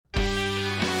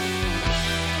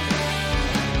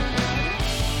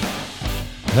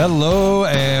Hello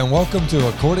and welcome to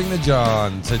According to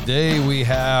John. Today we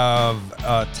have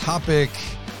a topic,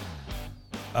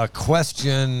 a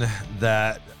question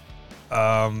that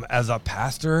as a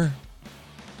pastor,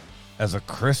 as a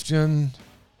Christian,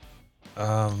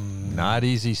 not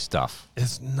easy stuff.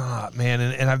 it's not, man.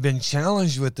 And I've been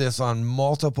challenged with this on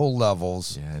multiple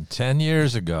levels. Yeah, and 10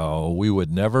 years ago, we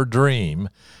would never dream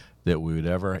that we would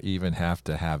ever even have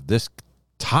to have this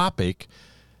topic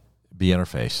be in our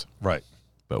face. Right.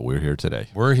 But we're here today.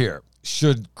 We're here.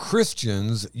 Should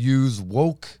Christians use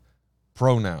woke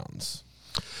pronouns?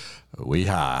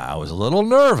 I was a little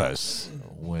nervous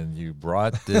when you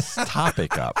brought this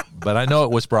topic up, but I know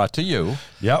it was brought to you.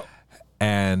 Yep.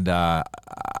 And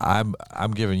I'm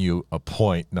giving you a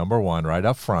point, number one, right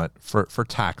up front for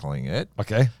tackling it.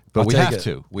 Okay. But I'll we take have it.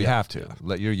 to. We have to.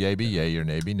 Let your yea be yea, your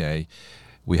nay be nay.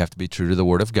 We have to be true to the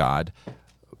word of God.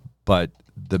 But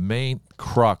the main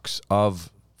crux of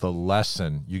the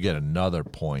lesson, you get another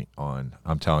point on,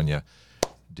 I'm telling you,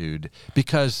 dude,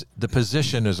 because the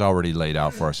position is already laid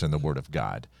out for us in the word of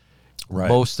God. Right.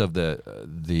 Most of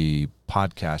the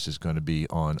podcast is going to be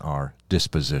on our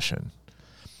disposition.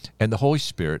 And the Holy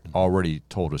Spirit already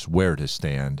told us where to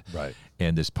stand. Right.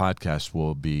 And this podcast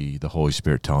will be the Holy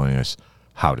Spirit telling us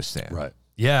how to stand. Right.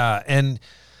 Yeah. And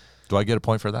Do I get a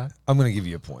point for that? I'm going to give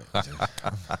you a point. I'm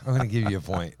going to give you a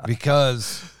point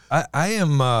because I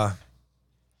am, all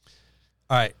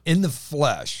right, in the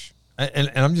flesh, and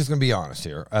I'm just going to be honest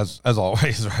here, as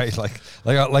always, right? Like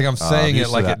I'm saying it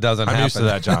like it doesn't happen. I'm used to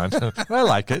that, John. I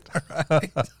like it.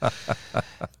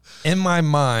 In my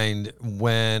mind,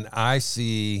 when I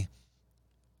see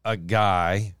a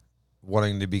guy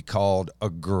wanting to be called a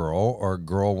girl or a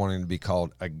girl wanting to be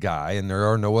called a guy, and there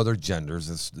are no other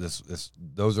genders,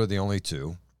 those are the only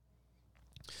two.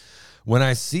 When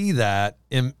I see that,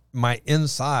 in my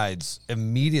insides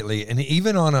immediately, and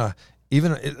even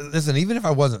if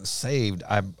I wasn't saved,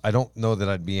 I don't know that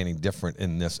I'd be any different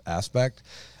in this aspect.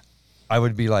 I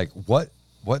would be like, what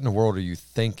in the world are you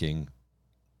thinking?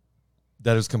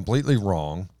 That is completely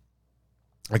wrong.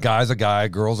 A guy's a guy, a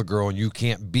girl's a girl, and you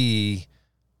can't be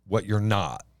what you're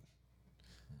not.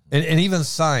 And even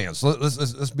science,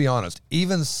 let's be honest,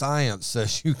 even science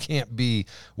says you can't be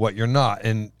what you're not.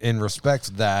 And in respects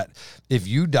that if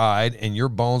you died and your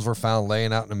bones were found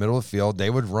laying out in the middle of the field, they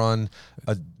would run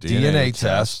a DNA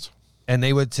test and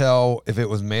they would tell if it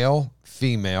was male,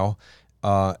 female,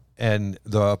 and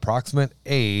the approximate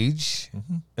age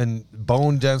and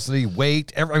bone density,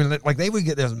 weight, they would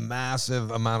get this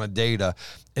massive amount of data,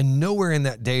 and nowhere in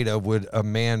that data would a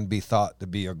man be thought to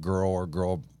be a girl or a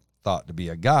girl thought to be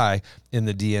a guy in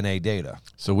the DNA data.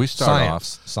 So we start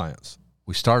Science.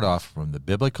 We start off from the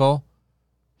biblical,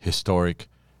 historic,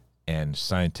 and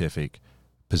scientific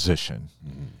position.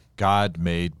 Mm-hmm. God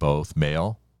made both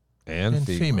male and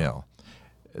female.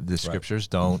 The scriptures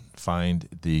don't find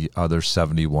the other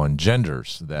 71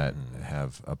 genders that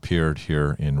have appeared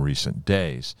here in recent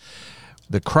days.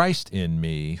 The Christ in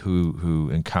me who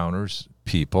encounters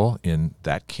people in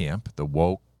that camp, the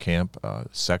woke camp,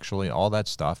 sexually, all that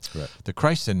stuff. Correct. The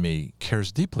Christ in me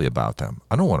cares deeply about them.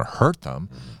 I don't want to hurt them,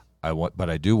 but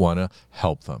I do want to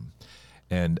help them.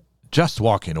 And just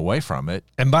walking away from it,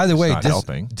 and by the way,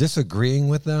 helping. Disagreeing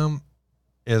with them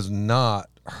is not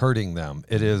hurting them.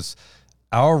 It is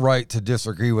our right to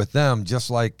disagree with them, just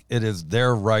like it is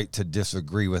their right to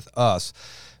disagree with us.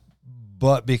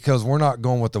 But because we're not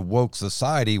going with the woke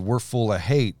society, we're full of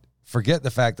hate. Forget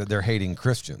the fact that they're hating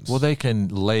Christians. Well, they can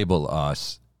label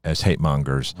us as hate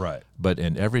mongers. Right. But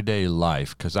in everyday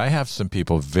life, because I have some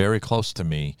people very close to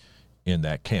me in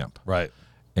that camp. Right.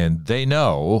 And they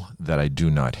know that I do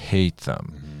not hate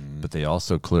them, but they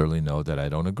also clearly know that I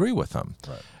don't agree with them.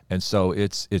 Right. And so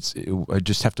I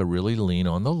just have to really lean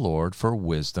on the Lord for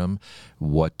wisdom,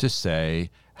 what to say,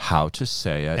 how to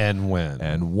say it. And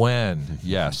when.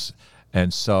 Yes.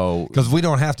 And so. Because we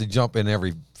don't have to jump in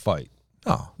every fight.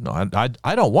 No,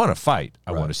 I don't want to fight.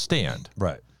 I want to stand.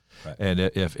 Right. And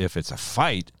if it's a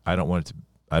fight, I don't want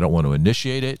to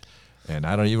initiate it, and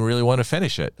I don't even really want to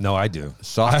finish it. No, I do.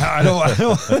 So I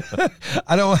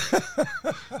don't.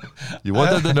 You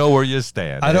want them to know where you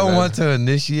stand. I don't want to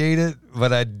initiate it,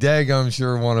 but I daggum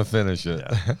sure want to finish it.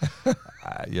 Yeah.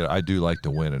 I do like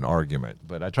to win an argument,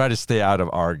 but I try to stay out of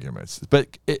arguments.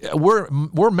 But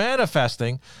we're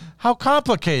manifesting how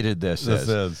complicated this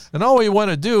is. And all we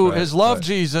want to do is love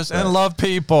Jesus and love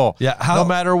people, no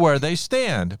matter where they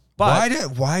stand. But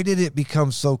why did it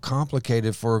become so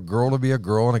complicated for a girl to be a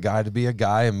girl and a guy to be a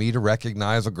guy and me to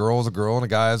recognize a girl as a girl and a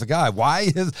guy as a guy?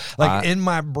 Why is, in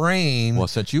my brain... Well,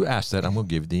 since you asked that, I'm going to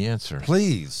give you the answer.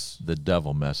 Please. The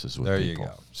devil messes with people. There you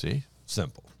go. See?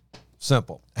 Simple.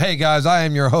 Simple. Hey, guys, I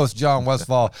am your host, John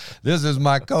Westfall. This is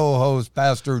my co-host,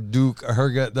 Pastor Duke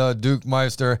Herget, the Duke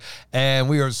Meister, and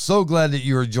we are so glad that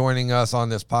you are joining us on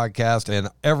this podcast and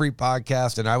every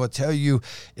podcast, and I will tell you,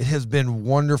 it has been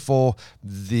wonderful,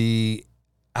 the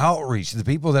outreach, the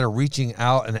people that are reaching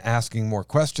out and asking more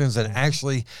questions, and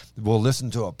actually will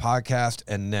listen to a podcast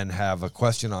and then have a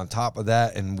question on top of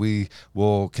that, and we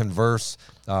will converse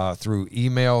through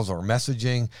emails or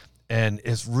messaging. And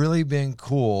it's really been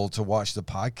cool to watch the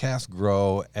podcast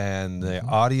grow and the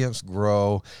audience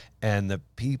grow and the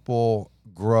people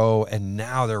grow. And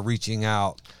now they're reaching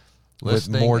out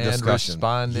listening with more and discussion.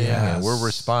 Responding, and we're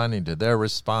responding to their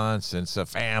response. It's a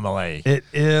family. It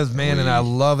is, man, and I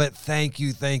love it. Thank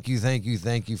you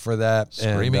for that.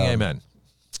 Screaming amen.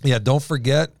 Yeah, don't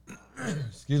forget,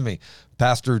 excuse me,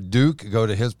 Pastor Duke, go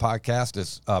to his podcast.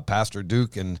 It's Pastor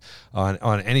Duke, and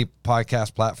on any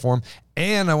podcast platform.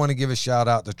 And I want to give a shout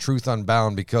out to Truth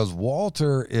Unbound, because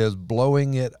Walter is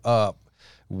blowing it up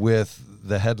with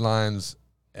the headlines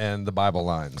and the Bible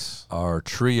lines. Our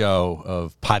trio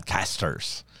of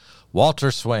podcasters, Walter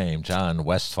Swaim, John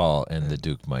Westfall, and the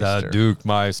Duke Meister. The Duke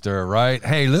Meister, right?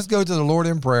 Hey, let's go to the Lord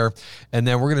in prayer, and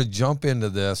then we're going to jump into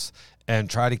this and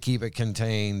try to keep it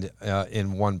contained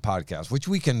in one podcast, which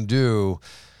we can do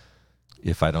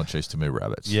if I don't chase too many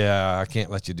rabbits. Yeah, I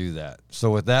can't let you do that. So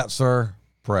with that, sir,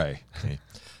 pray. Okay.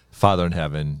 Father in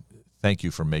heaven, thank you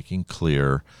for making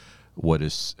clear what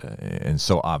is and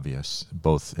so obvious,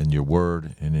 both in your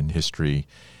word and in history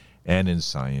and in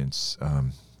science,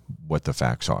 what the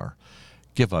facts are.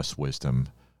 Give us wisdom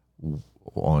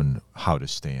on how to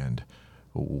stand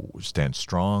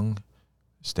strong,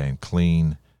 stand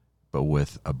clean, but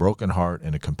with a broken heart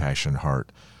and a compassionate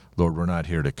heart. Lord, we're not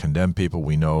here to condemn people.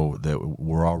 We know that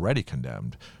we're already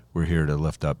condemned. We're here to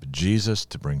lift up Jesus,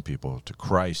 to bring people to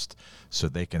Christ so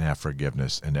they can have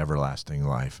forgiveness and everlasting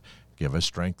life. Give us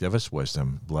strength, give us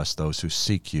wisdom. Bless those who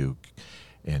seek you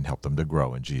and help them to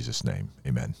grow in Jesus' name.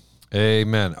 Amen.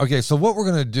 Amen. Okay, so what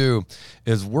we're going to do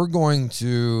is we're going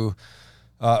to,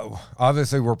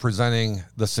 obviously we're presenting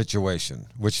the situation,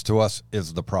 which to us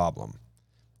is the problem.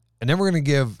 And then we're going to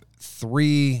give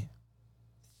 3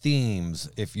 themes,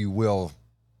 if you will,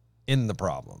 in the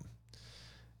problem.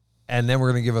 And then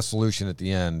we're going to give a solution at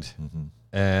the end,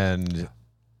 and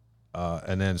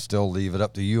then still leave it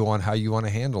up to you on how you want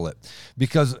to handle it.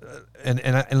 Because, and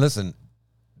listen,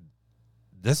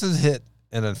 this has hit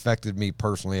and affected me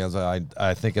personally, as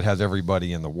I think it has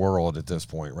everybody in the world at this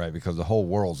point, right? Because the whole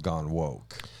world's gone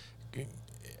woke.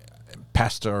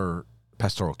 Pastoral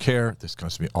care, this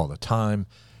comes to me all the time.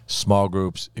 Small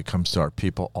groups, it comes to our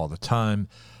people all the time.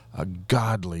 A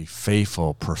godly,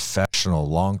 faithful, professional,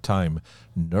 long-time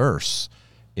nurse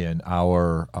in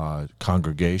our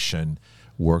congregation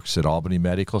works at Albany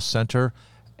Medical Center,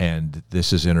 and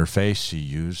this is in her face. She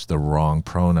used the wrong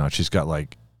pronoun. She's got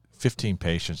like 15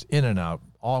 patients in and out,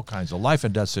 all kinds of life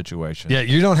and death situations. Yeah,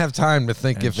 you don't have time to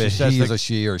think if he is a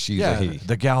she or she's a he.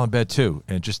 The gal in bed too,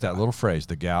 and just that little phrase,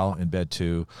 the gal in bed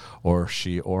too, or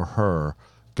she or her,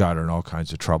 got her in all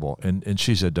kinds of trouble. And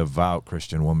she's a devout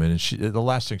Christian woman, and the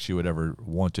last thing she would ever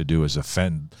want to do is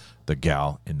offend the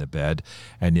gal in the bed,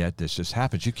 and yet this just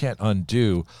happens. You can't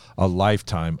undo a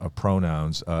lifetime of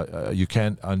pronouns. You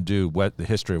can't undo the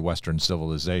history of Western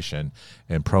civilization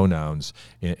and pronouns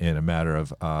in a matter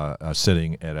of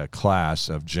sitting at a class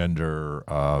of gender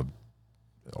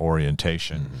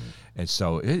orientation. And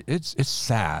so it's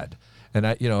sad. And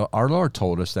our Lord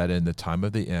told us that in the time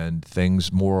of the end,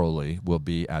 things morally will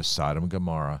be as Sodom and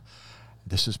Gomorrah.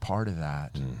 This is part of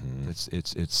that.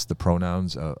 It's the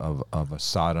pronouns of a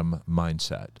Sodom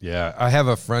mindset. Yeah, I have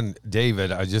a friend,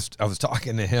 David. I was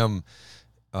talking to him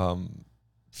a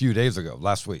few days ago,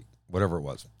 last week, whatever it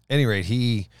was. At any rate,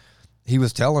 he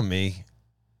was telling me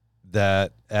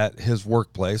that at his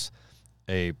workplace,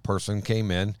 a person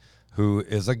came in who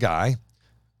is a guy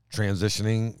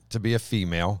transitioning to be a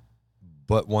female,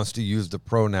 but wants to use the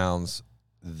pronouns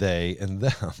they and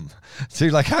them. So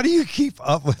you're like, how do you keep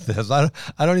up with this? I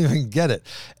don't even get it.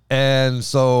 And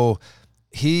so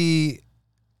he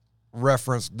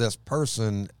referenced this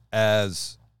person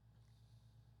as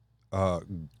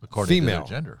according female to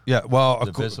their gender. Yeah, well,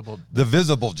 the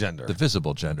visible gender. The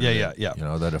visible gender. Yeah.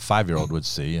 That a 5-year-old would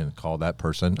see and call that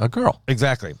person a girl.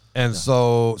 Exactly. And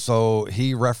so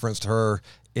he referenced her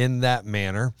in that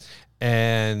manner,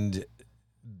 and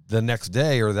the next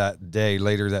day or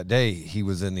later that day, he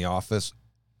was in the office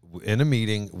in a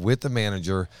meeting with the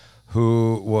manager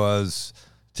who was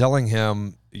telling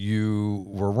him, you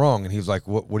were wrong. And he was like,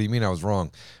 what do you mean I was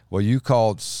wrong? Well, you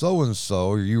called so-and-so,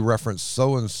 or you referenced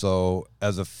so-and-so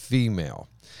as a female.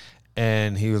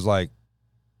 And he was like,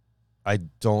 I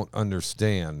don't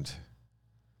understand.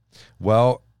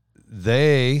 Well,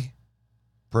 they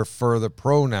prefer the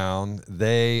pronoun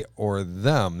they or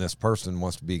them. This person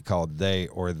wants to be called they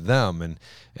or them.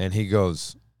 And he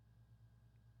goes,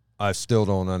 I still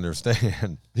don't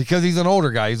understand. Because he's an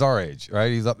older guy. He's our age,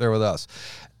 right? He's up there with us.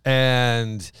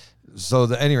 And so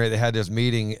at any rate, they had this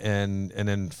meeting, and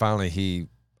then finally he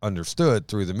understood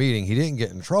through the meeting. He didn't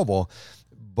get in trouble,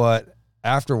 but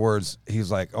afterwards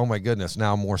he's like, oh my goodness,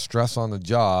 now more stress on the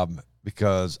job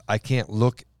because I can't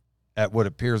look at what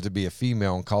appears to be a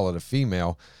female and call it a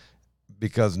female,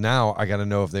 because now I got to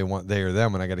know if they want they or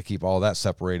them, and I got to keep all that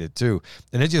separated too.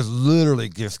 And it just literally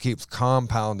just keeps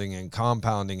compounding and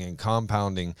compounding and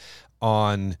compounding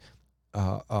on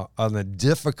the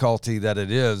difficulty that it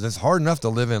is. It's hard enough to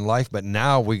live in life, but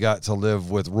now we got to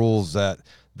live with rules that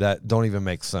don't even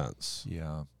make sense.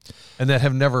 Yeah. And that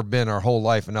have never been our whole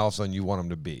life, and all of a sudden you want them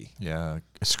to be. Yeah.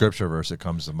 A scripture verse that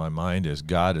comes to my mind is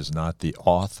God is not the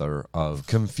author of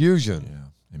confusion.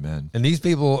 Yeah. Amen. And these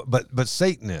people, but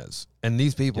Satan is. And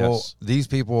these people, Yes. these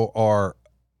people are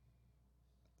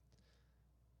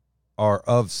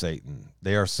of Satan.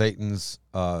 They are Satan's.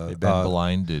 They've been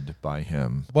blinded by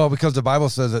him. Well, because the Bible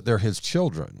says that they're his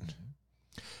children.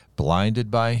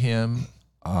 Blinded by him,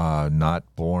 not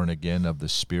born again of the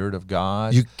Spirit of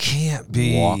God. You can't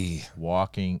be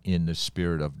walking in the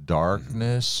spirit of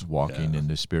darkness, walking in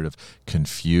the spirit of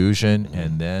confusion,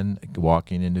 and then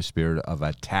walking in the spirit of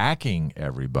attacking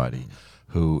everybody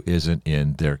who isn't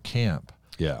in their camp.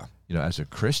 Yeah. You know, as a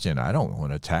Christian, I don't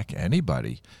want to attack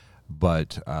anybody.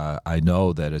 But I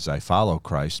know that as I follow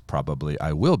Christ, probably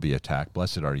I will be attacked.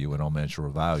 Blessed are you, and all men shall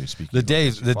revile you. Speaking the day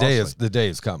is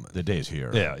coming. The day is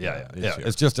here. Yeah.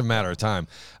 It's just a matter of time.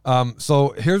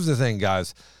 So here's the thing,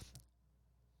 guys.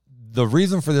 The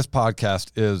reason for this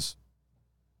podcast is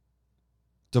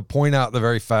to point out the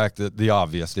very fact that the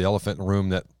obvious, the elephant in the room,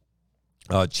 that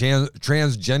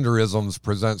transgenderism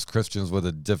presents Christians with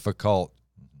a difficult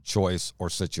choice or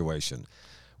situation,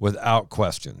 without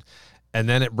question. And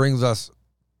then it brings us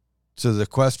to the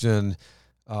question,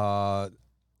 do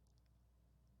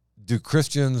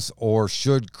Christians or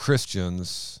should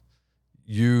Christians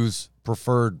use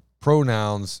preferred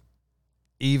pronouns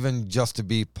even just to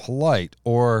be polite?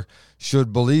 Or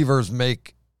should believers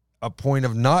make a point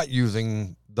of not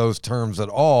using those terms at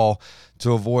all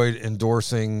to avoid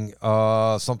endorsing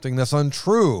something that's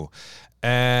untrue?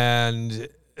 And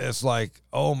it's like,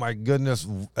 oh my goodness,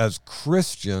 as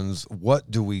Christians, what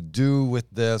do we do with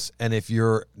this? And if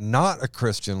you're not a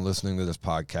Christian listening to this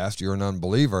podcast, you're an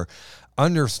unbeliever,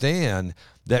 understand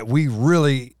that we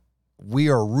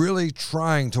are really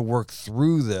trying to work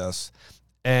through this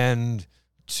and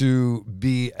to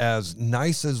be as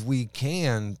nice as we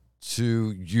can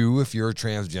to you if you're a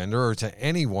transgender, or to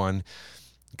anyone,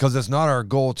 because it's not our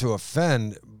goal to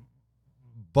offend.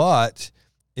 But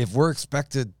if we're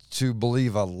expected to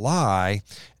believe a lie,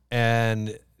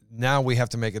 and now we have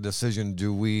to make a decision,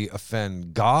 do we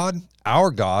offend God, our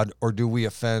God, or do we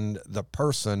offend the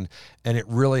person? And it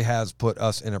really has put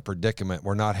us in a predicament.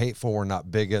 We're not hateful, we're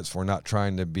not bigots, we're not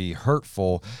trying to be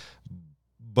hurtful,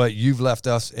 but you've left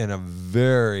us in a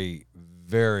very,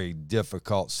 very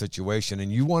difficult situation, and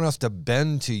you want us to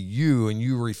bend to you, and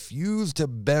you refuse to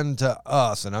bend to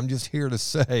us. And I'm just here to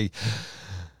say,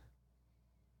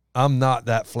 I'm not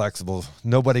that flexible.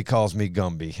 Nobody calls me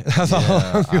Gumby.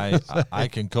 I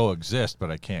can coexist,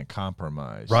 but I can't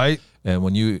compromise. Right? And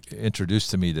when you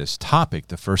introduced to me this topic,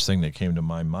 the first thing that came to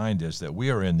my mind is that we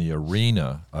are in the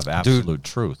arena of absolute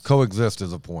truth. Coexist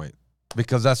is a point,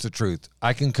 because that's the truth.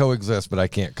 I can coexist, but I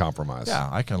can't compromise. Yeah,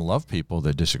 I can love people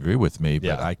that disagree with me,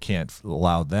 but I can't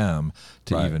allow them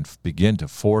to even begin to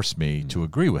force me to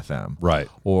agree with them. Right.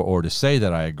 Or to say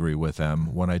that I agree with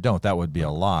them when I don't. That would be a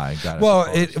lie.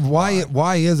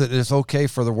 Why is it it's okay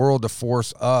for the world to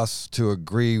force us to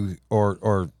agree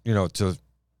or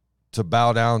to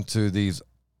bow down to these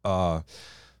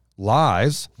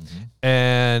lies,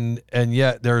 and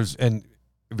yet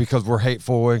because we're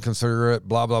hateful, inconsiderate,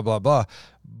 blah, blah, blah, blah.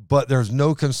 But there's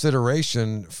no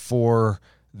consideration for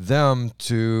them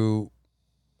to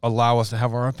allow us to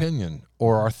have our opinion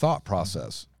or our thought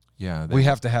process. Yeah. We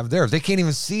have to have theirs. They can't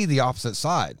even see the opposite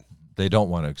side. They don't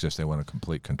want to exist. They want a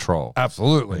complete control.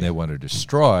 Absolutely. And they want to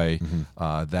destroy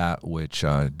that which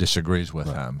disagrees with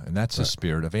them. And that's the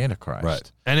spirit of Antichrist.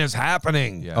 Right. And it's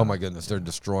happening. Yeah. Oh, my goodness. They're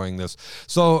destroying this.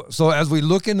 So as we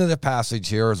look into the passage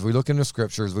here, as we look into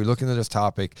Scripture, as we look into this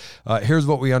topic, here's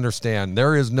what we understand.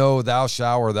 There is no thou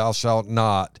shalt or thou shalt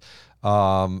not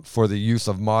for the use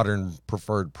of modern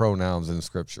preferred pronouns in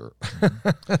Scripture.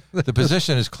 The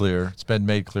position is clear. It's been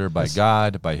made clear by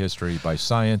God, by history, by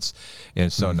science.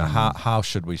 And so now how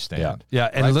should we stand? Yeah,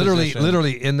 and Right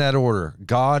literally in that order,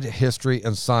 God, history,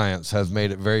 and science has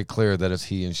made it very clear that it's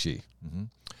he and she.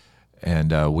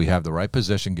 And we have the right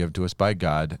position given to us by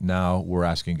God. Now we're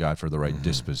asking God for the right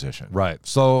disposition. Right.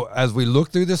 So as we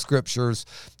look through the Scriptures,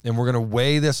 and we're going to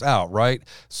weigh this out, right?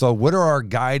 So what are our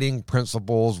guiding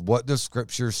principles? What does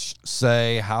Scriptures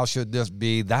say? How should this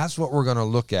be? That's what we're going to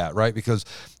look at, right? Because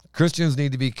Christians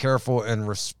need to be careful and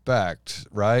respect,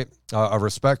 right?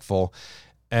 Respectful.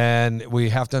 And we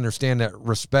have to understand that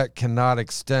respect cannot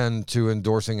extend to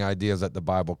endorsing ideas that the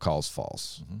Bible calls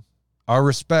false. Our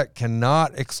respect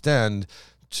cannot extend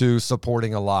to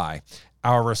supporting a lie.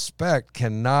 Our respect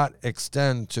cannot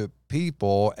extend to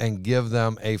people and give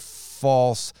them a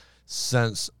false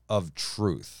sense of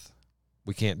truth.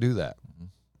 We can't do that.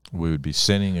 We would be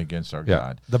sinning against our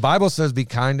God. The Bible says be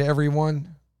kind to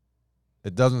everyone.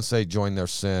 It doesn't say join their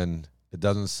sin. It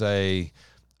doesn't say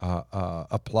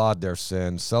applaud their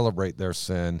sin, celebrate their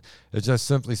sin. It just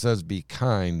simply says be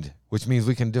kind, which means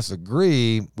we can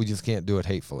disagree. We just can't do it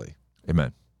hatefully.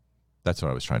 Amen. That's what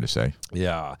I was trying to say.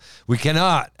 Yeah. We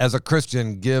cannot, as a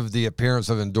Christian, give the appearance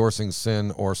of endorsing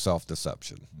sin or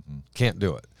self-deception. Can't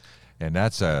do it. And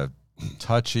that's a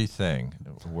touchy thing.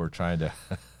 We're trying to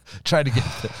get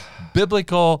the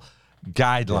biblical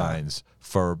guidelines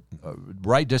for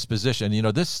right disposition. You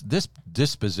know, this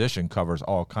disposition covers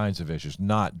all kinds of issues,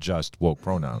 not just woke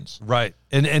pronouns. Right.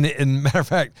 And matter of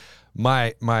fact,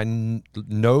 my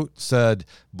note said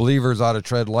believers ought to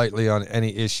tread lightly on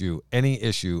any issue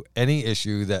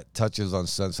that touches on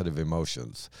sensitive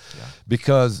emotions,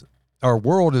 because our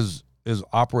world is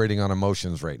operating on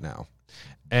emotions right now,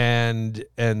 and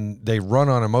they run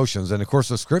on emotions. And of course,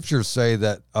 the Scriptures say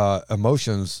that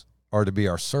emotions are to be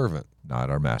our servant, not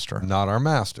our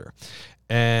master.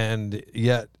 And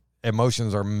yet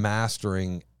emotions are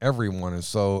mastering everyone, and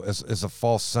so it's a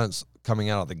false sense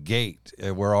coming out of the gate.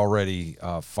 We're already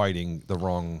fighting the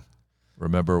wrong.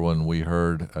 Remember when we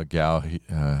heard a gal,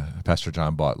 Pastor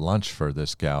John bought lunch for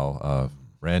this gal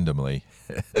randomly.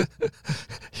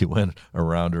 He went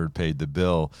around her and paid the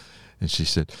bill, and she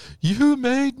said, "You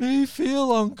made me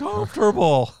feel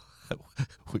uncomfortable."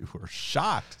 We were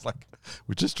shocked. It's like,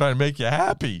 we're just trying to make you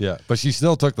happy. Yeah, but she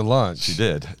still took the lunch. She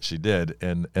did.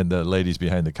 And the ladies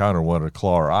behind the counter wanted to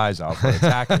claw her eyes out for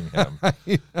attacking him. I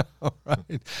know,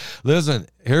 right? Listen,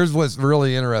 here's what's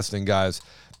really interesting, guys,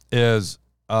 is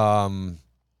as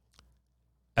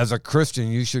a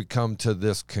Christian, you should come to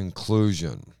this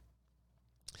conclusion.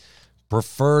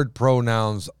 Preferred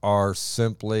pronouns are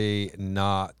simply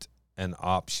not an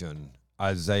option.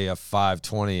 Isaiah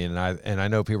 5:20, and I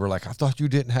know people are like, I thought you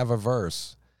didn't have a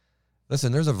verse.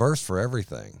 Listen, there's a verse for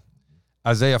everything.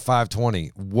 Isaiah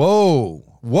 5:20.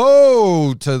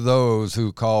 Woe to those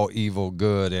who call evil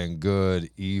good and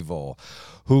good evil,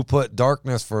 who put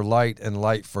darkness for light and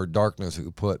light for darkness,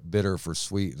 who put bitter for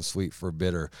sweet and sweet for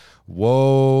bitter.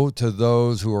 Woe to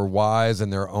those who are wise in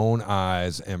their own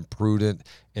eyes and prudent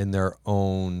in their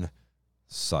own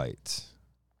sight.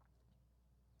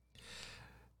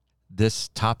 This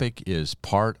topic is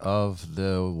part of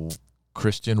the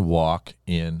Christian walk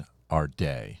in our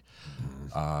day.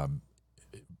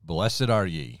 Blessed are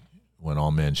ye when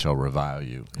all men shall revile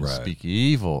you and speak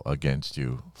evil against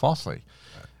you falsely.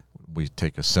 We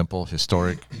take a simple,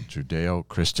 historic,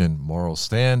 Judeo-Christian moral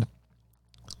stand,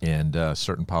 and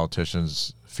certain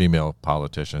politicians, female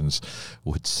politicians,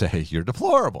 would say you're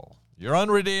deplorable. You're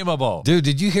unredeemable. Dude,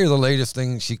 did you hear the latest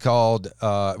thing she called?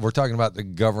 We're talking about the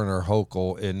Governor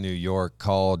Hochul in New York,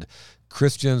 called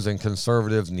Christians and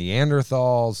conservatives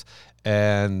Neanderthals.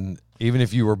 And even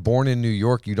if you were born in New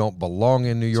York, you don't belong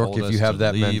in New York if you have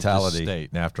that mentality. The state.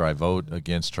 And after I vote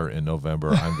against her in November,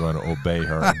 I'm going to obey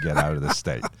her and get out of the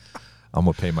state. I'm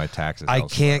going to pay my taxes elsewhere.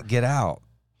 Can't get out.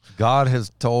 God has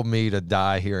told me to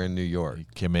die here in New York. He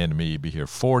commanded me to be here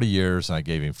 40 years, and I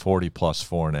gave him 40 plus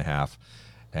 4.5.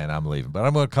 And I'm leaving. But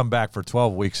I'm going to come back for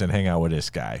 12 weeks and hang out with this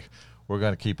guy. We're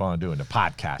going to keep on doing the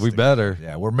podcast. We better.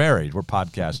 Yeah, we're married. We're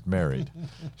podcast married.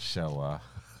 So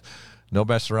no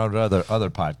mess around with other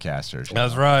podcasters.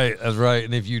 That's right. That's right.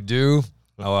 And if you do,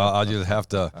 I'll just have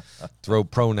to throw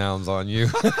pronouns on you.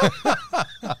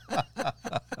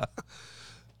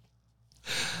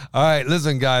 All right,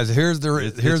 listen, guys. Here's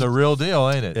a real deal,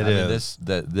 ain't it? It is.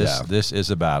 This is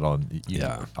a battle.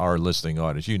 Our listening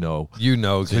audience, you know,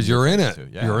 because you're in it.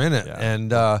 Yeah, you're in it,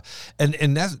 yeah.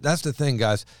 and that's the thing,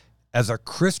 guys. As a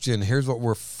Christian, here's what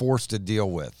we're forced to deal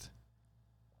with: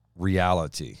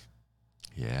 reality.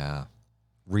 Yeah.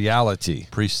 reality.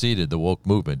 Preceded the woke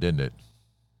movement, didn't it?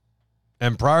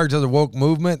 And prior to the woke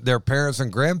movement, their parents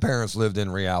and grandparents lived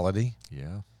in reality.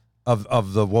 Yeah.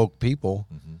 Of the woke people.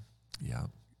 Mm-hmm. Yeah.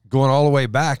 Going all the way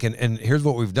back. And here's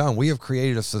what we've done. We have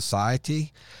created a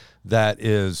society that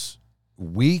is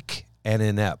weak and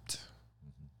inept.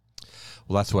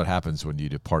 Well, that's what happens when you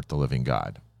depart the living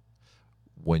God.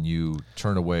 When you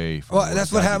turn away from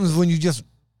that's what happens when you just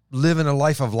live in a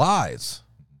life of lies.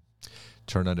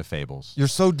 Turn unto fables. You're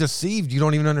so deceived, you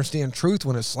don't even understand truth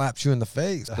when it slaps you in the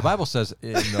face. The Bible says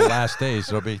in the last days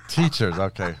there'll be teachers.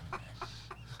 Okay.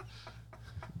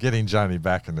 Getting Johnny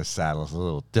back in the saddle is a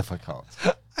little difficult.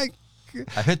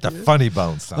 I hit the funny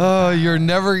bone sometimes. Oh, you're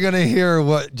never going to hear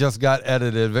what just got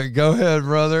edited. But go ahead,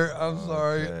 brother. I'm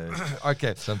sorry.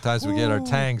 Okay. Sometimes we get our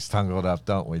tangs tangled up,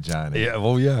 don't we, Johnny? Yeah,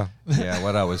 well, yeah. Yeah,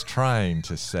 what I was trying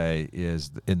to say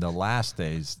is in the last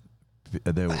days,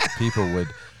 people would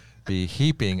be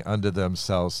heaping unto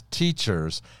themselves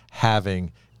teachers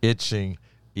having itching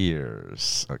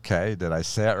ears. Okay, did I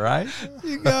say it right?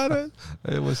 You got it.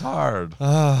 It was hard.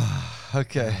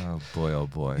 Okay. Oh,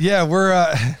 boy. Yeah,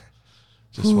 we're...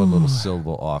 Just one little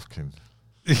syllable off can...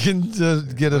 You can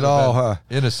just get it all, huh?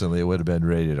 Innocently, it would have been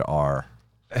rated R.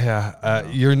 Yeah,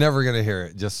 you're never going to hear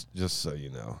it, just so you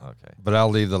know. Okay. But I'll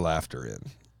leave the laughter in.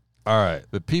 All right.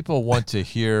 But people want to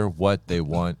hear what they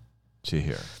want to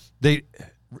hear. They,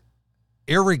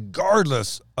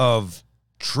 irregardless of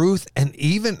truth, and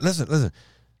even, listen,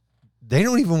 they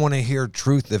don't even want to hear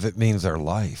truth if it means their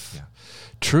life. Yeah.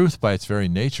 Truth, by its very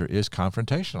nature, is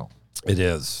confrontational. It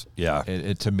is, yeah.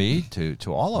 To me,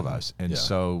 to all of us. And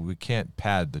so we can't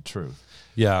pad the truth.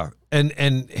 Yeah.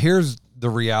 And here's the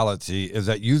reality is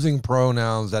that using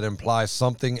pronouns that imply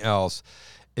something else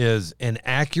is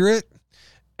inaccurate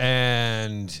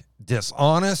and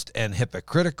dishonest and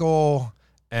hypocritical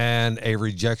and a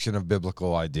rejection of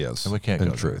biblical ideas. And we can't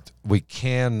and go truth. there. We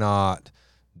cannot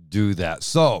do that.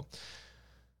 So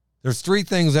there's three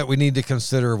things that we need to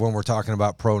consider when we're talking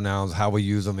about pronouns, how we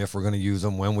use them, if we're going to use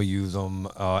them, when we use them.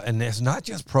 And it's not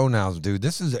just pronouns, dude.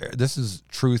 This is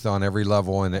truth on every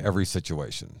level in every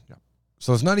situation. Yeah.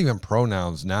 So it's not even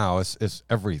pronouns now. It's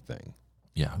everything.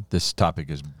 Yeah, this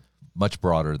topic is much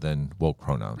broader than woke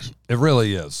pronouns. It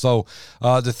really is. So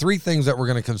the three things that we're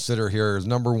going to consider here is,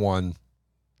 number one,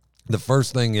 the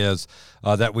first thing is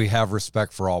that we have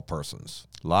respect for all persons.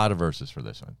 A lot of verses for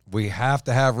this one. We have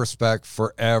to have respect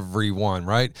for everyone,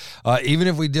 right? Even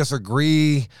if we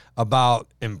disagree about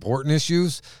important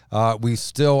issues, we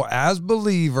still, as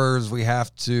believers, we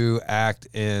have to act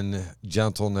in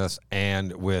gentleness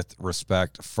and with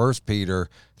respect. 1 Peter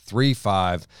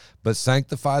 3:5, but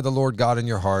sanctify the Lord God in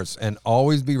your hearts and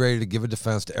always be ready to give a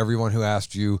defense to everyone who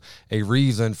asks you a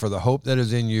reason for the hope that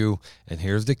is in you. And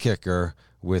here's the kicker,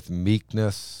 with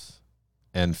meekness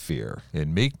and fear.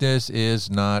 And meekness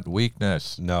is not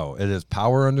weakness. No, it is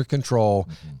power under control.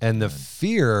 Mm-hmm. And the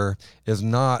fear is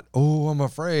not, oh, I'm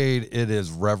afraid. It is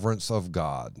reverence of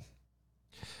God.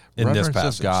 In Reverence this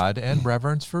passage. of God and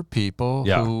reverence for people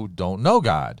Yeah. who don't know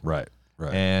God. Right.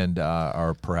 And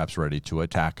are perhaps ready to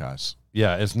attack us.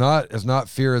 Yeah, it's not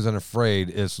fear as in afraid.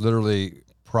 It's literally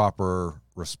proper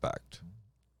respect,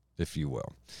 if you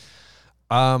will.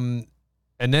 And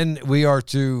then we are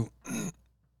to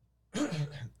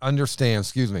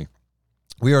understand,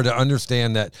 we are to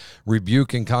understand that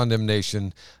rebuke and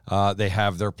condemnation, they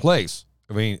have their place.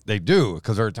 I mean, they do,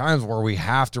 because there are times where we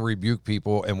have to rebuke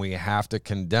people and we have to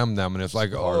condemn them. And it's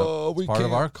like, part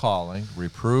of our calling,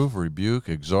 reprove, rebuke,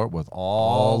 exhort with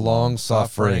all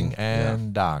long-suffering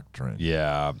and doctrine.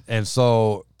 Yeah. And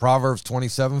so Proverbs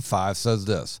 27:5 says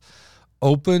this,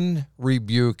 open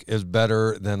rebuke is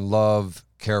better than love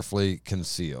carefully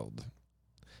concealed.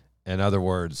 In other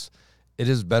words, it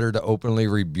is better to openly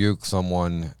rebuke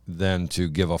someone than to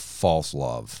give a false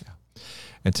love. Yeah.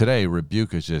 And today,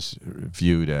 rebuke is just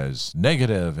viewed as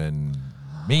negative and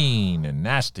mean and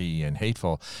nasty and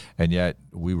hateful, and yet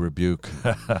we rebuke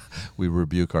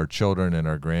our children and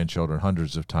our grandchildren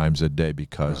hundreds of times a day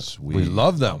because we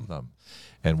love them.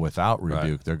 And without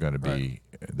rebuke, they're going to be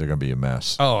a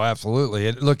mess. Oh, absolutely.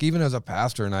 And look, even as a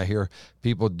pastor, and I hear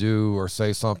people do or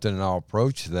say something, and I'll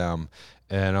approach them,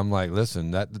 and I'm like,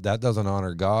 listen, that doesn't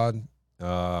honor God.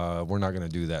 We're not going to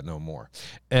do that no more.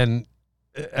 And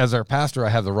as our pastor, I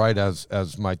have the right,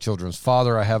 as my children's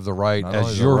father, I have the right,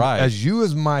 as you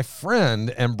as my friend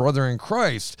and brother in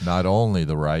Christ. Not only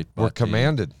the right, but we're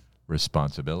commanded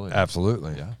responsibility.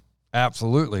 Absolutely. Yeah.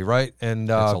 Absolutely, right? And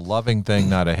it's a loving thing,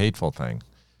 not a hateful thing.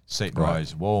 Satan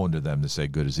lies, woe unto them to say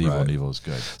good is evil and evil is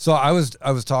good. So I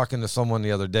was talking to someone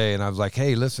the other day, and I was like,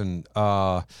 hey, listen,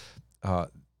 I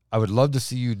would love to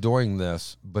see you doing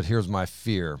this, but here's my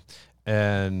fear.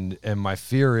 and my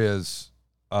fear is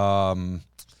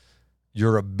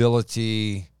your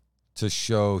ability to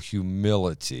show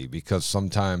humility, because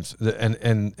sometimes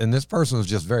and this person was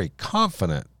just very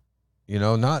confident,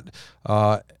 not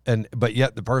but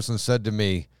yet the person said to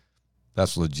me,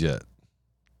 "That's legit,"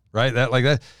 right?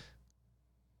 That,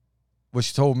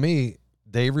 which told me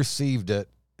they received it,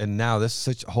 and now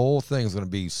this whole thing is going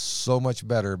to be so much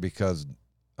better because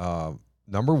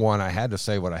number one, I had to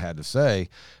say what I had to say,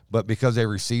 but because they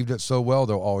received it so well,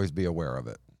 they'll always be aware of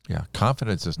it. Yeah,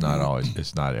 confidence is not always,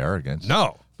 it's not arrogance.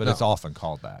 No. But it's often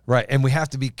called that. Right, and we have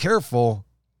to be careful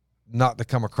not to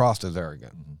come across as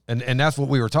arrogant. Mm-hmm. And that's what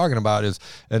we were talking about is,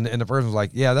 and the person was like,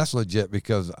 yeah, that's legit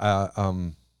because I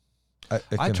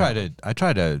try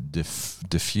to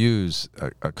diffuse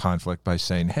a conflict by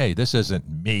saying, hey, this isn't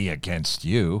me against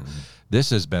you. Mm-hmm. This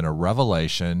has been a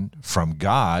revelation from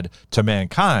God to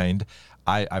mankind.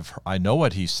 I know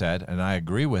what he said, and I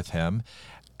agree with him.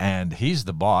 And he's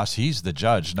the boss. He's the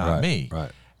judge, not me.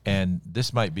 Right. And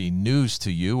this might be news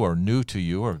to you or new to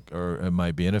you, or it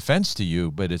might be an offense to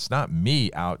you, but it's not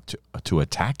me out to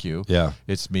attack you. Yeah.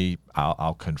 It's me.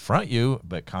 I'll confront you,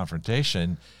 but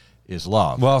confrontation is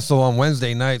love. Well, so on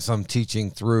Wednesday nights, I'm teaching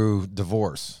through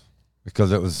divorce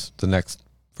because it was the next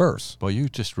verse. Well, you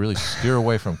just really steer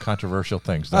away from controversial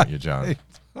things, don't you, John?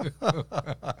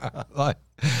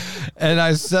 And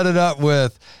I set it up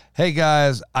with, hey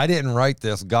guys, I didn't write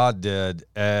this, God did,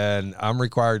 and I'm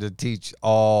required to teach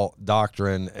all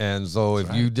doctrine, and so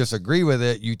if you disagree with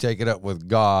it, you take it up with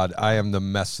God. I am the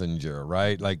messenger,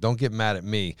 right? Like, don't get mad at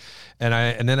me.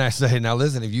 And then I say, now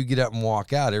listen, if you get up and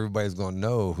walk out, everybody's going to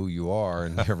know who you are,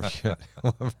 and never get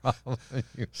one problem.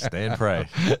 Stay and pray.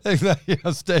 Exactly.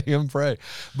 Stay and pray.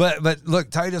 But look,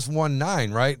 Titus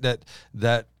 1:9, right?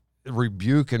 That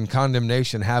rebuke and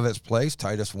condemnation have its place.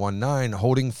 Titus 1:9,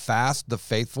 holding fast the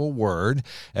faithful word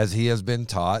as he has been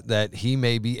taught, that he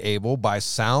may be able by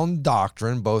sound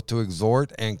doctrine both to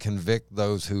exhort and convict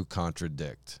those who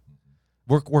contradict.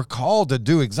 We're called to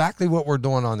do exactly what we're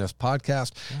doing on this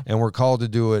podcast, and we're called to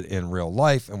do it in real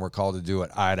life, and we're called to do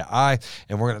it eye to eye.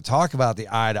 And we're going to talk about the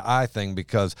eye to eye thing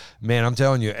because, man, I'm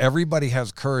telling you, everybody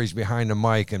has courage behind the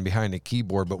mic and behind the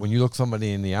keyboard, but when you look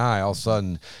somebody in the eye, all of a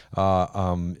sudden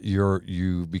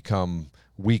you become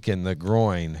weak in the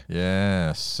groin.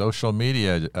 Yeah, social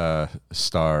media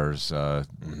stars,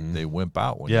 they wimp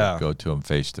out when you go to them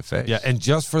face to face. Yeah, and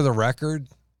just for the record,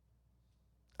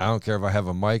 I don't care if I have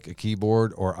a mic, a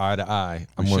keyboard, or eye to eye.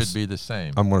 It should be the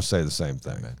same. I'm going to say the same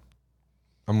thing. Amen.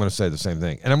 I'm going to say the same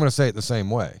thing, and I'm going to say it the same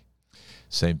way.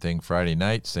 Same thing Friday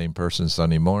night, same person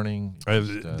Sunday morning.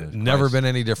 Never been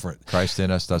any different. Christ in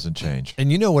us doesn't change.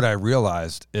 And you know what I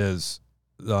realized is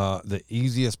the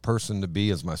easiest person to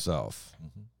be is myself.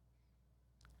 Mm-hmm.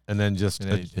 And then just...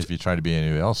 if you try to be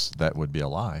anybody else, that would be a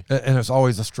lie. And it's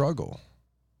always a struggle.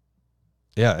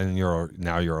 Yeah, and you're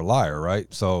a liar,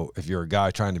 right? So if you're a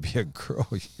guy trying to be a girl,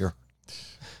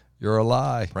 you're a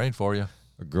lie. Praying for you.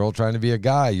 A girl trying to be a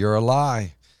guy, you're a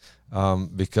lie,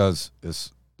 because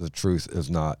the truth is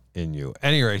not in you. At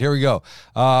any rate, here we go.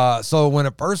 So when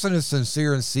a person is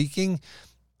sincere in seeking,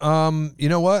 you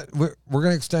know what? We're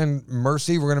going to extend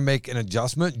mercy. We're going to make an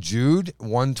adjustment. Jude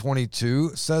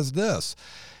 1:22 says this,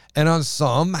 and on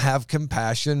some have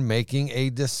compassion, making a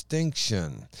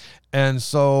distinction. And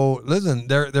so, listen,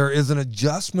 there is an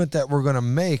adjustment that we're going to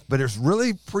make, but it's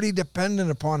really pretty dependent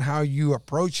upon how you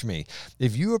approach me.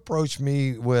 If you approach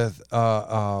me with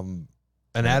an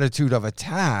attitude of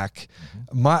attack,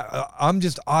 I'm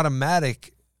just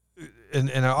automatic,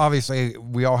 and obviously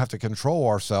we all have to control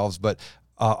ourselves, but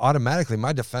automatically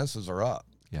my defenses are up.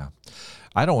 Yeah.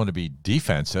 I don't want to be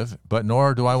defensive, but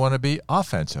nor do I want to be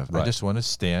offensive. Right. I just want to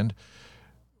stand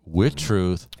with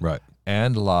truth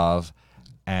and love,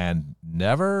 and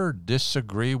never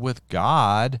disagree with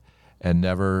God, and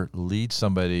never lead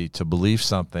somebody to believe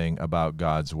something about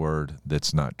God's word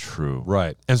that's not true.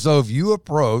 Right. And so if you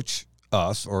approach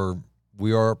us, or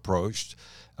we are approached,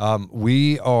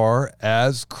 we are,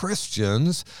 as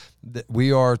Christians,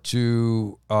 we are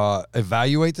to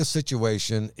evaluate the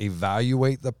situation,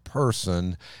 evaluate the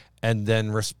person, and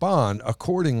then respond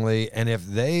accordingly. And if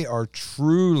they are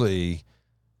truly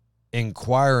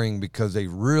inquiring because they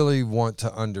really want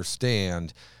to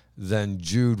understand, then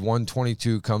Jude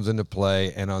 1:22 comes into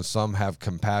play, and on some have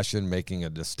compassion, making a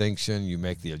distinction. You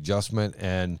make the adjustment,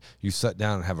 and you sit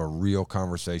down and have a real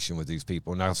conversation with these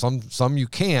people. Now, some you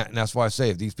can't, and that's why I say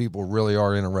if these people really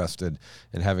are interested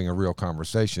in having a real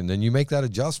conversation, then you make that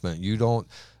adjustment. You don't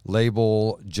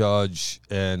label, judge,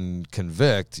 and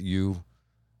convict. You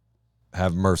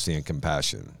have mercy and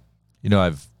compassion. You know,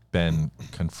 I've been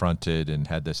confronted and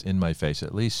had this in my face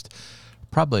at least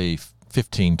probably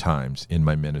 15 times in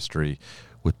my ministry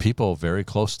with people very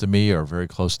close to me or very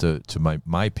close to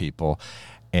my people.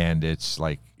 And it's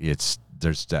like,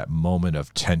 there's that moment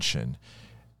of tension.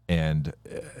 And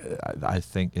I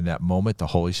think in that moment, the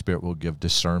Holy Spirit will give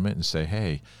discernment and say,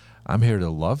 hey, I'm here to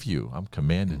love you. I'm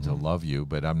commanded to love you,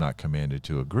 but I'm not commanded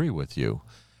to agree with you.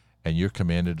 And you're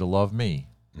commanded to love me,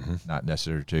 not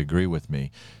necessarily to agree with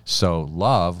me. So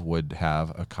love would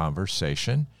have a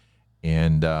conversation.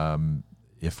 And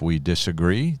if we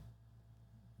disagree,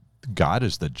 God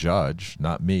is the judge,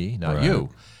 not me, not you.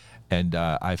 And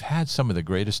I've had some of the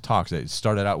greatest talks. It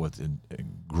started out with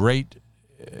great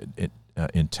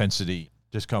intensity,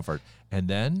 discomfort. And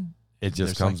then it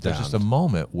just comes down. There's just a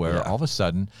moment where all of a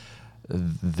sudden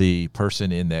the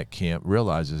person in that camp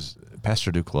realizes,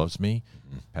 Pastor Duke loves me.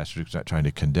 Pastor Duke's not trying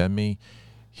to condemn me.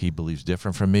 He believes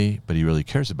different from me, but he really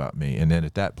cares about me. And then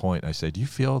at that point I say, do you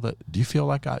feel that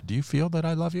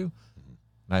I love you?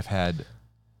 And I've had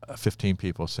 15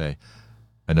 people say,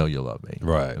 I know you love me.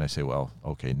 Right. And I say, well,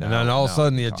 okay, now. And then all of a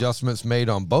sudden the adjustment's made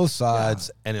on both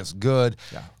sides and it's good.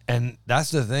 Yeah. And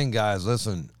that's the thing, guys.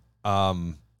 Listen,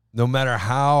 no matter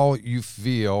how you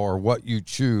feel or what you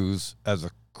choose as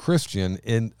a Christian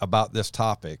in about this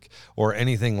topic or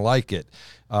anything like it,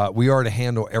 we are to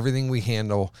handle everything we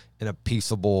handle in a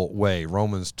peaceable way.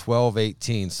 Romans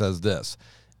 12:18 says this: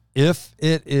 if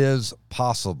it is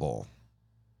possible,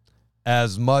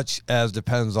 as much as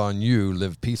depends on you,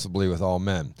 live peaceably with all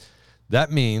men.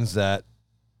 That means that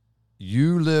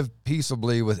you live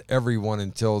peaceably with everyone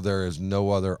until there is no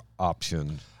other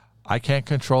option. I can't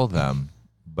control them,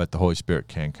 but the Holy Spirit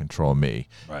can control me.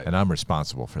 Right. And I'm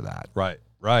responsible for that. Right.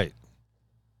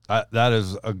 That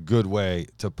is a good way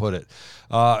to put it.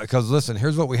 Because listen,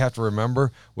 here's what we have to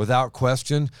remember. Without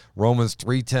question, Romans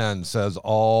 3:10 says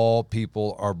all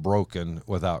people are broken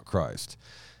without Christ.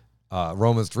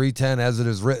 Romans 3:10, as it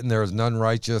is written, there is none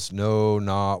righteous, no,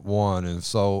 not one. And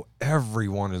so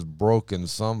everyone is broken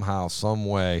somehow, some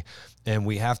way. And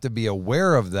we have to be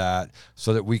aware of that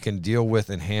so that we can deal with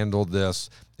and handle this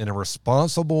in a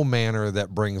responsible manner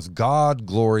that brings God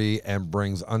glory and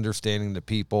brings understanding to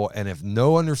people. And if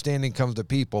no understanding comes to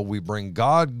people, we bring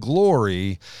God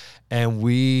glory and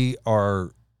we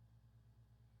are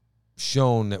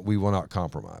shown that we will not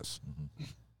compromise.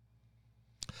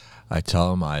 I tell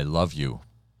them I love you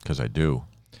because I do,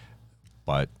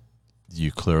 but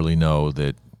you clearly know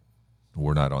that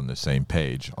we're not on the same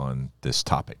page on this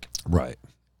topic. Right.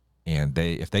 And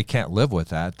if they can't live with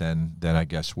that, then I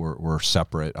guess we're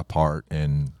separate, apart,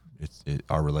 and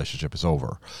our relationship is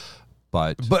over.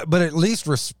 But at least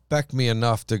respect me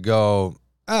enough to go,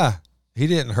 he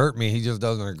didn't hurt me. He just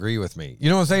doesn't agree with me. You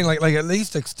know what I'm saying? Like at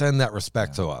least extend that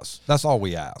respect to us. That's all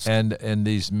we ask. And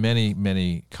these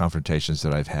many confrontations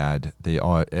that I've had,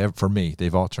 for me,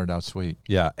 they've all turned out sweet.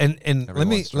 Yeah. And let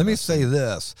me say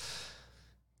this.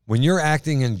 When you're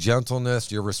acting in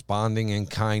gentleness, you're responding in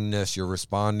kindness, you're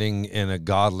responding in a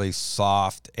godly,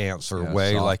 soft answer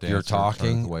way, like you're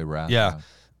talking. Away wrath. Yeah.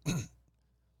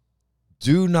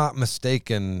 Do not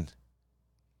mistaken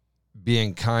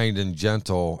being kind and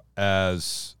gentle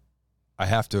as I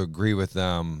have to agree with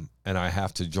them and I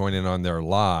have to join in on their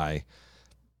lie,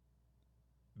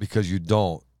 because you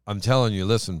don't. I'm telling you,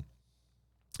 listen,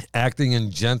 acting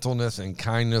in gentleness and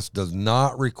kindness does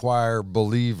not require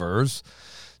believers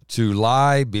to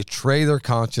lie, betray their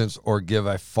conscience, or give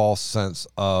a false sense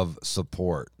of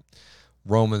support.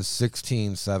 Romans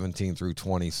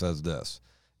 16:17-20 says this: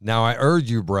 now I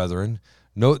urge you, brethren,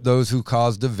 note those who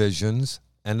cause divisions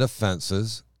and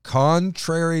offenses,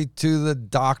 contrary to the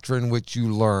doctrine which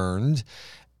you learned,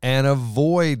 and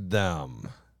avoid them.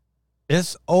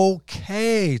 It's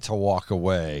okay to walk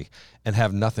away and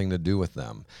have nothing to do with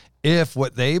them if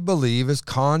what they believe is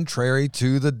contrary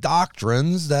to the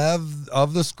doctrines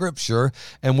of the Scripture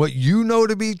and what you know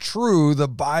to be true. The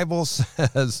Bible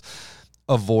says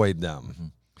avoid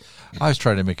them. I was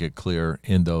trying to make it clear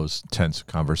in those tense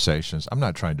conversations, I'm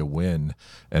not trying to win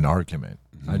an argument.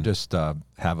 I just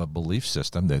have a belief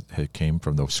system that came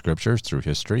from those Scriptures through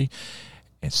history,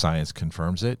 and science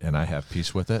confirms it, and I have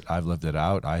peace with it. I've lived it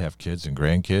out. I have kids and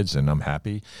grandkids, and I'm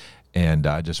happy. And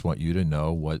I just want you to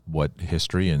know what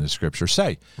history and the Scriptures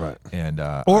say. Right. And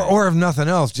or if nothing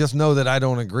else, just know that I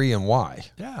don't agree and why.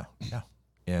 Yeah.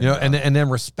 And, and then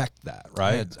respect that,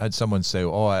 right? I had someone say,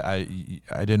 I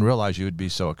didn't realize you would be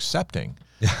so accepting.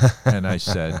 And I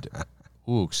said,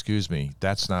 excuse me,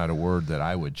 that's not a word that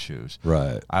I would choose.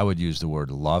 Right. I would use the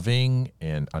word loving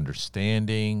and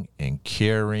understanding and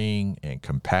caring and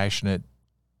compassionate.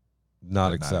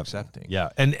 Not accepting. Yeah.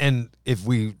 And if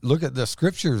we look at the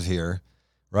Scriptures here,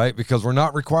 right, because we're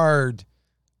not required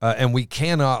And we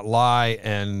cannot lie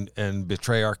and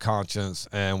betray our conscience,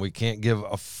 and we can't give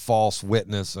a false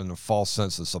witness and a false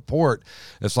sense of support.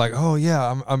 It's like, oh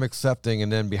yeah, I'm accepting,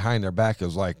 and then behind their back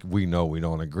is like, we know we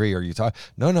don't agree. Are you talking?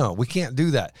 No, we can't do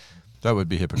that. That would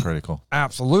be hypocritical.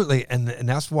 Absolutely. And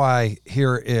that's why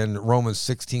here in Romans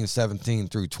 16:17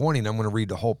 through 20, and I'm going to read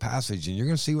the whole passage, and you're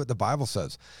going to see what the Bible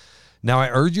says. Now I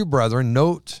urge you, brethren,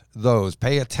 note those,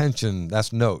 pay attention.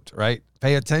 That's note, right?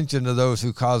 Pay attention to those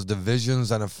who cause divisions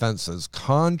and offenses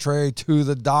contrary to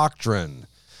the doctrine,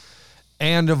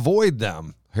 and avoid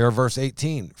them. Here, verse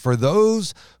 18. For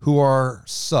those who are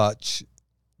such,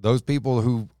 those people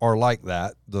who are like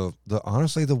that,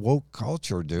 honestly, the woke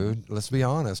culture, dude, let's be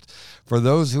honest. For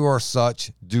those who are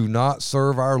such do not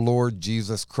serve our Lord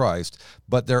Jesus Christ,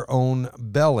 but their own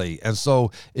belly. And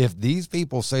so if these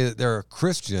people say that they're a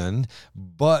Christian,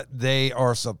 but they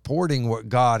are supporting what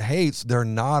God hates, they're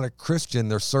not a Christian.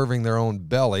 They're serving their own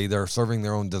belly. They're serving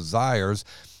their own desires.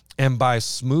 And by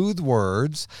smooth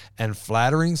words and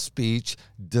flattering speech,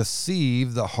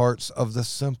 deceive the hearts of the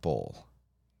simple.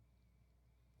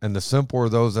 And the simple are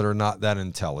those that are not that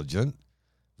intelligent.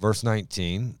 Verse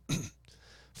 19,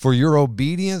 for your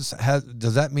obedience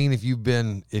does that mean if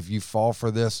you fall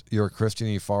for this, you're a Christian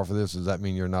and you fall for this, does that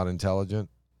mean you're not intelligent?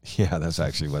 Yeah, that's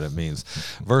actually what it means.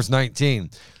 Verse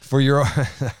 19, for your,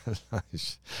 I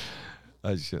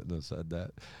shouldn't have said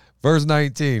that. Verse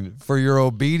 19, for your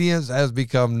obedience has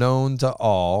become known to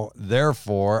all.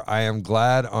 Therefore, I am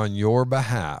glad on your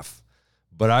behalf.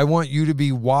 But I want you to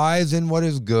be wise in what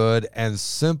is good and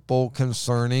simple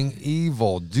concerning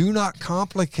evil. Do not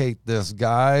complicate this,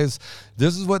 guys.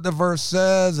 This is what the verse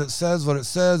says. It says what it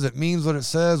says. It means what it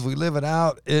says. We live it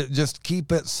out. Just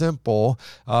keep it simple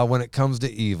when it comes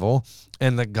to evil.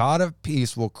 And the God of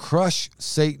peace will crush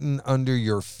Satan under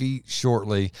your feet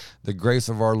shortly. The grace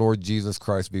of our Lord Jesus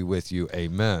Christ be with you.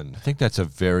 Amen. I think that's a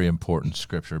very important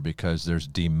scripture because there's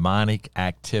demonic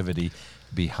activity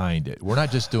behind it. We're not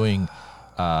just doing...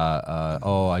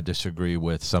 I disagree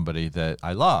with somebody that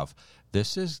I love.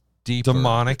 This is deeper.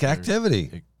 Demonic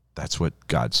activity. That's what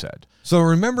God said. So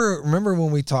remember when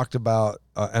we talked about,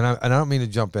 and I don't mean to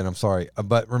jump in, I'm sorry,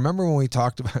 but remember when we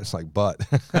talked about, it's like, but.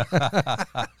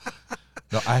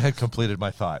 No, I had completed my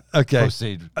thought. Okay.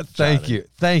 Proceed. Thank you.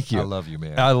 Thank you. I love you,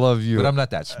 man. I love you. But I'm not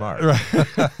that smart.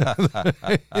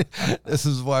 Right. This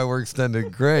is why we're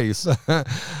extended grace.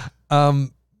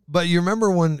 But you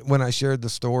remember when I shared the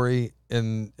story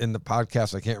in the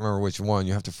podcast, I can't remember which one,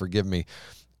 you have to forgive me,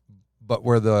 but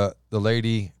where the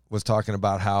lady was talking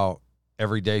about how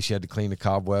every day she had to clean the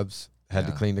cobwebs, had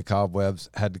to clean the cobwebs,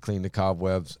 had to clean the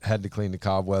cobwebs, had to clean the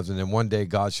cobwebs, and then one day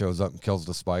God shows up and kills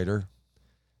the spider.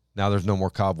 Now there's no more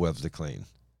cobwebs to clean,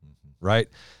 right?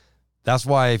 That's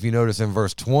why if you notice in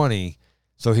verse 20,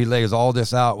 so he lays all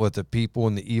this out with the people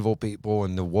and the evil people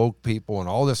and the woke people and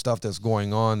all this stuff that's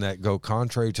going on that go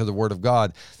contrary to the word of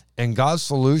God. And God's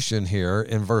solution here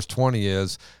in verse 20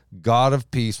 is God of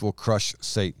peace will crush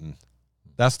Satan.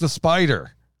 That's the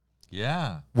spider.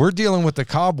 Yeah. We're dealing with the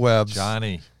cobwebs.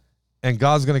 Johnny. And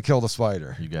God's going to kill the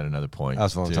spider. You got another point.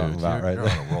 That's what I'm talking about, right? You're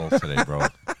on a roll today, bro.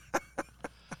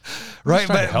 Right,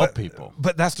 but help people.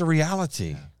 But that's the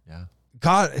reality. Yeah.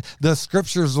 God, the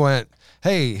scriptures went,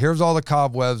 hey, here's all the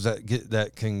cobwebs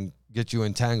that can get you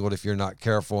entangled if you're not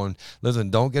careful. And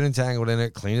listen, don't get entangled in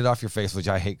it. Clean it off your face, which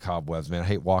I hate cobwebs, man. I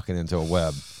hate walking into a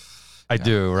web. I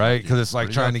do, right? Because it's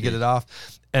like trying to get it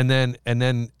off. And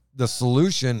then the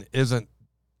solution isn't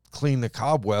clean the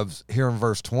cobwebs. Here in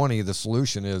verse 20, the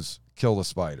solution is kill the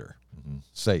spider,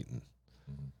 Satan.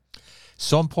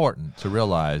 So important to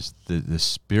realize the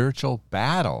spiritual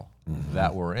battle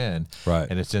that we're in. Right.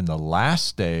 And it's in the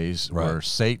last days where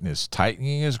Satan is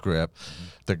tightening his grip.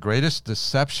 The greatest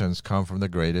deceptions come from the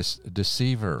greatest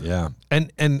deceiver. Yeah.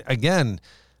 And again,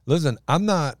 listen, I'm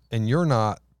not, and you're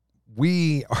not,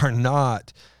 we're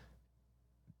not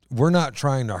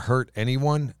trying to hurt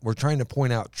anyone. We're trying to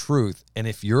point out truth. And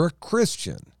if you're a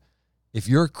Christian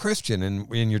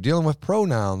and you're dealing with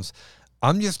pronouns,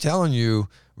 I'm just telling you,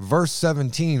 verse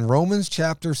 17, Romans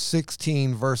chapter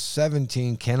 16, verse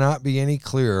 17 cannot be any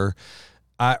clearer.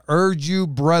 I urge you,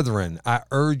 brethren, I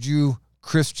urge you,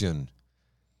 Christian,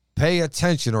 pay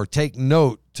attention or take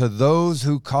note to those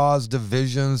who cause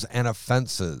divisions and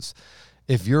offenses.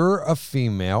 If you're a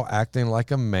female acting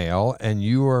like a male and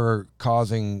you're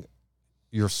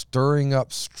stirring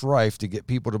up strife to get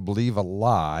people to believe a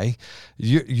lie,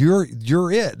 you're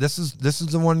it. This is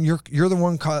the one you're the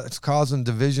one that's causing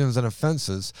divisions and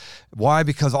offenses. Why?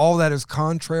 Because all that is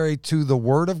contrary to the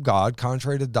word of God,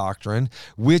 contrary to doctrine,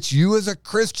 which you as a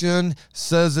Christian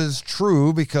says is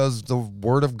true because the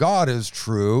word of God is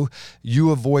true.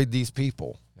 You avoid these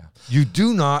people. Yeah. You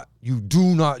do not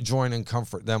join and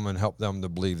comfort them and help them to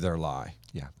believe their lie.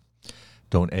 Yeah.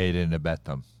 Don't aid and abet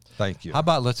them. Thank you. How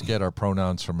about let's get our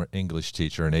pronouns from an English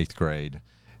teacher in 8th grade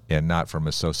and not from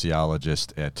a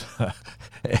sociologist at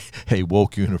a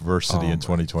woke university in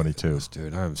 2022.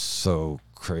 Dude, I'm so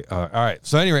crazy. All right.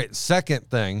 So anyway, second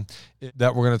thing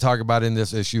that we're going to talk about in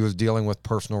this issue is dealing with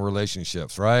personal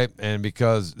relationships, right? And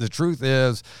because the truth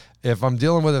is, if I'm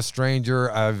dealing with a stranger,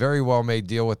 I very well may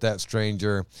deal with that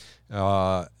stranger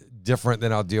different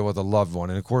than I'll deal with a loved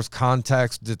one. And of course,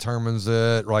 context determines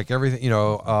it, like everything,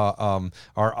 our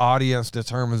audience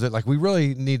determines it. Like, we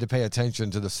really need to pay attention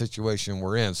to the situation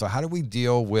we're in. So how do we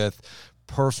deal with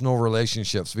personal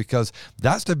relationships? Because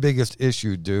that's the biggest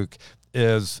issue, Duke,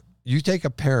 is you take a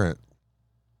parent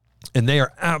and they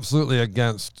are absolutely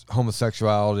against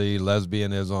homosexuality,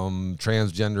 lesbianism,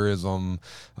 transgenderism,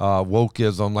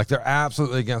 wokeism. Like, they're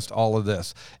absolutely against all of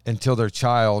this until their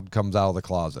child comes out of the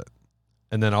closet.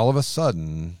 And then all of a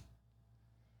sudden,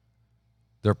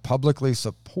 they're publicly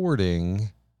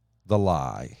supporting the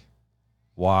lie.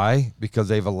 Why? Because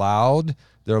they've allowed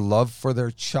their love for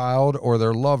their child or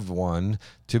their loved one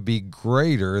to be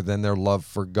greater than their love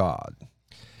for God.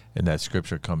 And that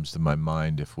scripture comes to my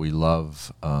mind. If we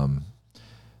love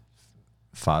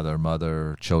father,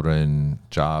 mother, children,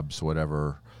 jobs,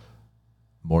 whatever,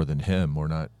 more than him, we're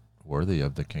not worthy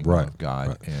of the kingdom of God.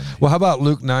 Right. And well, how about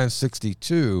Luke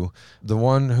 9:62? The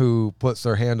one who puts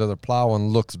their hand to the plow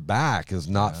and looks back is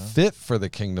not fit for the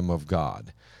kingdom of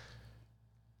God.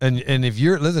 And if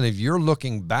you're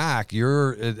looking back,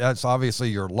 that's obviously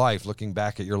your life, looking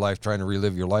back at your life, trying to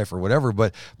relive your life or whatever.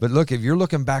 But look, if you're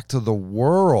looking back to the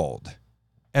world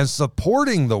and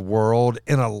supporting the world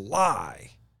in a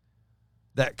lie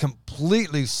that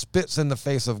completely spits in the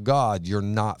face of God, you're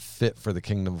not fit for the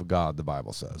kingdom of God, the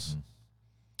Bible says.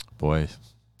 Boy,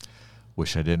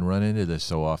 wish I didn't run into this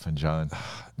so often, John.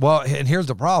 Well, and here's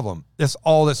the problem. It's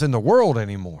all that's in the world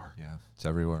anymore. Yeah, it's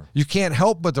everywhere. You can't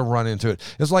help but to run into it.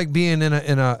 It's like being in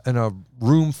a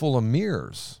room full of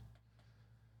mirrors.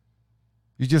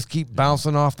 You just keep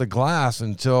bouncing off the glass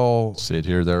until... Sit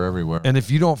here, there, everywhere. And if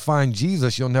you don't find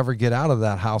Jesus, you'll never get out of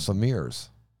that house of mirrors.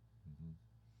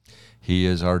 He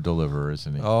is our deliverer,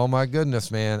 isn't he? Oh, my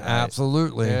goodness, man.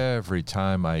 Absolutely. Every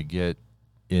time I get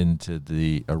into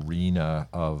the arena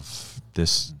of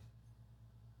this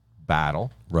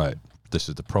battle, right? This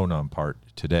is the pronoun part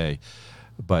today,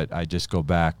 but I just go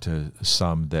back to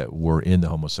some that were in the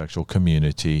homosexual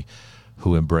community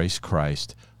who embraced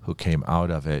Christ, who came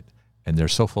out of it, and they're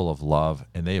so full of love,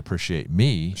 and they appreciate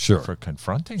me for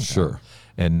confronting them.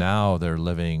 And now they're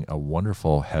living a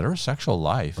wonderful heterosexual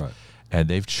life. Right. And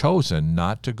they've chosen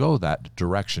not to go that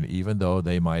direction, even though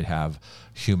they might have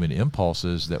human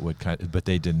impulses that would but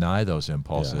they deny those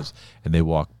impulses, and they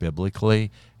walk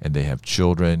biblically, and they have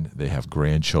children, they have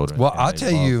grandchildren. Well, I'll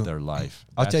tell you their life.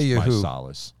 I'll tell you who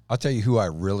solace. I'll tell you who I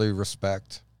really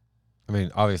respect. I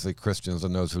mean, obviously Christians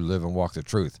and those who live and walk the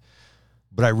truth,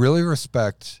 but I really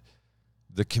respect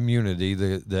the community,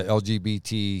 the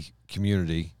LGBT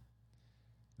community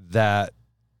that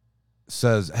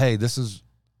says, "Hey, this is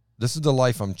the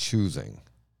life I'm choosing.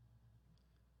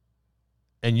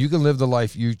 And you can live the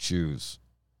life you choose.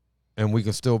 And we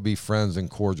can still be friends and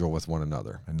cordial with one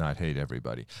another. And not hate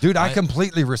everybody." Dude, I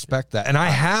completely respect that. And I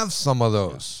have some of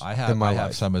those in my life. I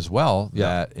have some as well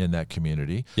that in that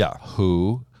community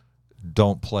who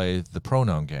don't play the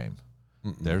pronoun game.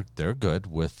 They're good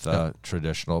with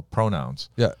traditional pronouns.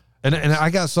 Yeah. And I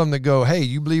got some that go, "Hey,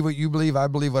 you believe what you believe, I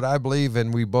believe what I believe,"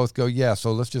 and we both go, "Yeah,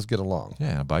 so let's just get along."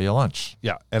 Yeah, I'll buy you lunch.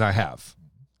 Yeah, and I have.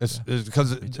 It's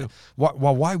because,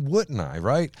 why wouldn't I,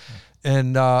 right?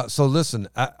 And so listen,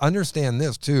 I understand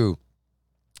this too,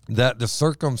 that the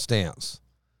circumstance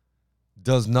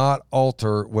does not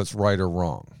alter what's right or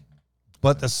wrong,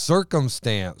 but the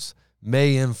circumstance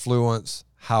may influence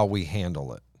how we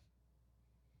handle it.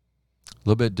 A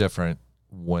little bit different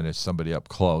when it's somebody up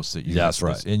close that you that's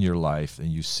in your life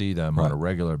and you see them on a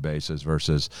regular basis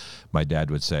versus, my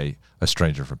dad would say, a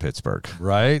stranger from Pittsburgh.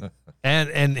 Right.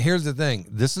 And here's the thing.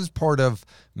 This is part of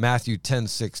Matthew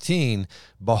 10:16.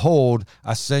 "Behold,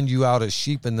 I send you out as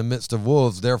sheep in the midst of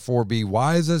wolves. Therefore be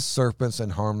wise as serpents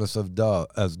and harmless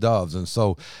as doves." And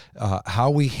so how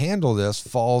we handle this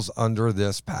falls under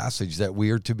this passage, that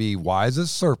we are to be wise as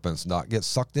serpents, not get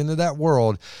sucked into that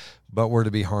world, but we're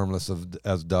to be harmless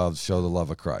as doves, show the love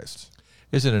of Christ.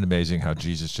 Isn't it amazing how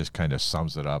Jesus just kind of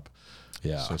sums it up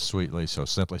so sweetly, so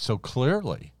simply, so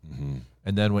clearly? Mm-hmm.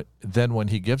 And then when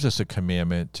he gives us a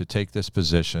commandment to take this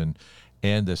position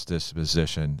and this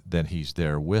disposition, then he's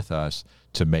there with us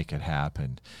to make it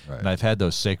happen. Right. And I've had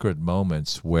those sacred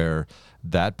moments where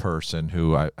that person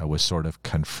who I was sort of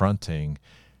confronting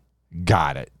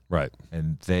got it. Right.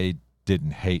 And they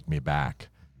didn't hate me back.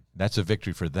 That's a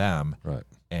victory for them. Right.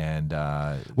 And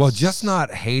well, just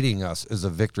not hating us is a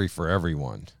victory for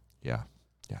everyone. Yeah.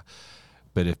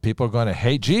 But if people are going to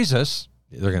hate Jesus,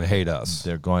 they're going to hate us.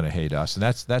 They're going to hate us, and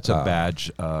that's a badge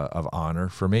of honor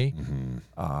for me.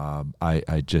 I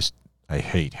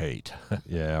hate.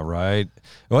 Yeah, right.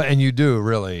 Well, and you do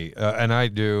really, and I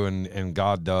do, and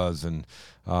God does, and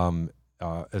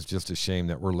it's just a shame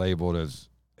that we're labeled as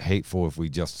hateful if we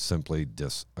just simply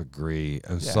disagree.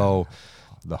 And so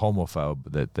the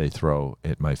homophobe that they throw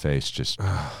at my face just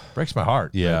breaks my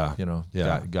heart. Yeah.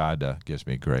 But, God gives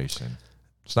me grace, and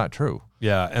it's not true.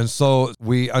 Yeah. And so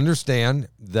we understand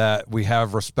that we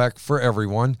have respect for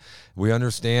everyone. We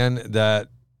understand that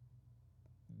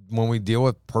when we deal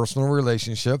with personal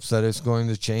relationships, that it's going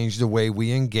to change the way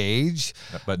we engage.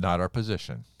 But not our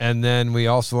position. And then we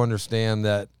also understand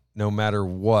that no matter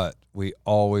what, we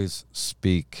always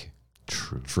speak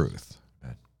truth.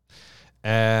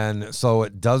 And so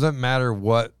it doesn't matter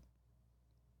what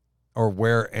or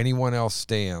where anyone else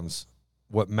stands.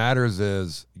 What matters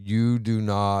is you do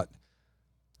not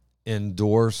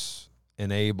endorse,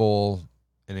 enable,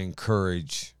 and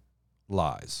encourage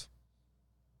lies.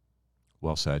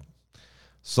 Well said.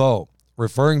 So,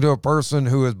 referring to a person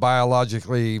who is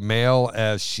biologically male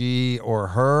as she or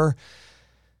her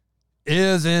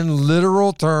is in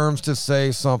literal terms to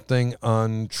say something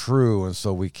untrue, and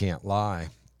so we can't lie.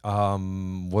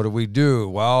 What do?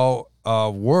 Well,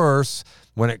 worse,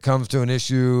 when it comes to an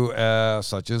issue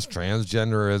such as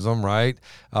transgenderism, right?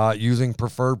 Using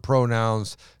preferred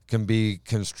pronouns can be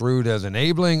construed as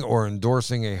enabling or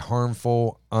endorsing a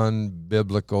harmful,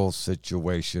 unbiblical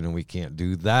situation, and we can't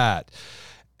do that.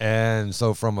 And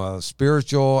so from a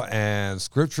spiritual and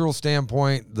scriptural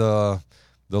standpoint, the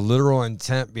literal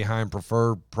intent behind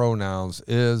preferred pronouns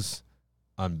is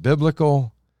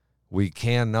unbiblical. We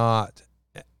can't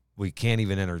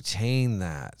even entertain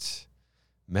that.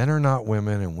 Men are not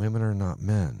women and women are not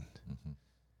men. Mm-hmm.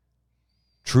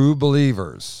 True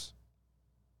believers,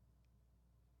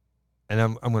 and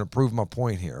I'm going to prove my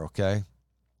point here, okay?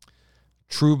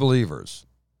 True believers,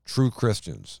 true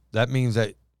Christians, that means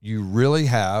that you really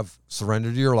have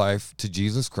surrendered your life to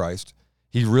Jesus Christ.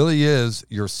 He really is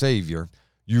your Savior.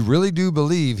 You really do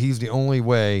believe he's the only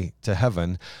way to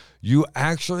heaven. You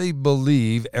actually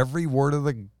believe every word of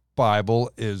the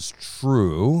Bible is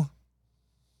true.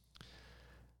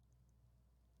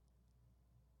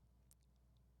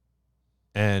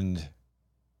 And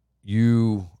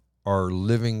you are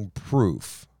living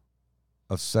proof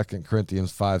of 2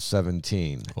 Corinthians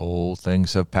 5:17. Old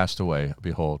things have passed away.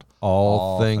 Behold,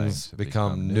 all things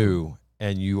become new.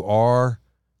 And you are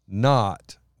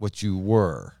not what you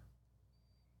were.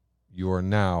 You are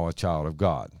now a child of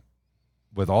God.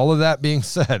 With all of that being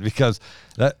said, because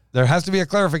that there has to be a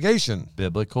clarification.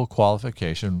 Biblical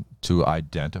qualification to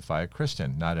identify a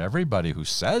Christian. Not everybody who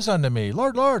says unto me,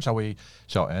 Lord, Lord,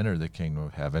 shall enter the kingdom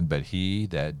of heaven, but he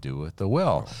that doeth the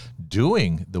will.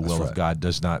 Doing the will of God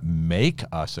does not make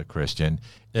us a Christian.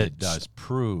 It does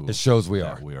prove. It shows we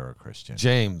are a Christian.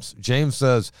 James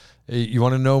says, you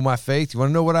want to know my faith? You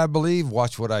want to know what I believe?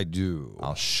 Watch what I do.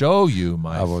 I'll show you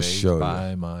my faith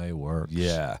by my works.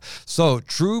 Yeah. So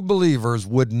true believers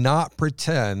would not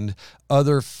pretend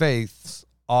other faiths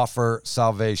offer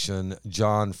salvation.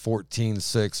 John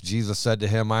 14:6, Jesus said to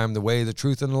him, I am the way, the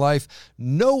truth, and the life.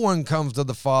 No one comes to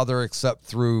the Father except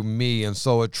through me. And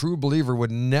so a true believer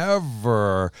would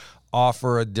never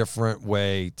offer a different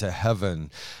way to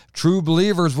heaven. True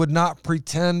believers would not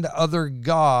pretend other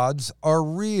gods are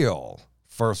real.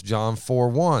 1 John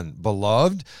 4:1,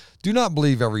 Beloved, do not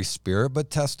believe every spirit, but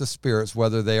test the spirits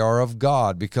whether they are of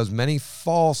God, because many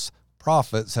false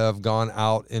prophets have gone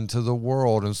out into the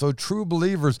world. And so true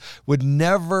believers would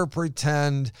never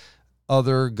pretend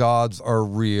other gods are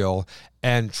real,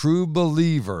 and true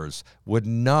believers would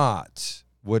not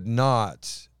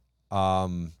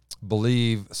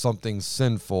believe something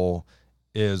sinful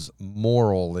is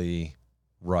morally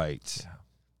right. Yeah.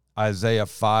 Isaiah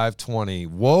 5:20,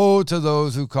 woe to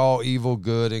those who call evil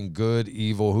good and good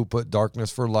evil, who put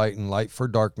darkness for light and light for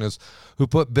darkness, who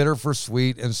put bitter for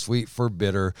sweet and sweet for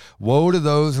bitter. Woe to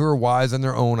those who are wise in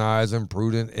their own eyes and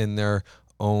prudent in their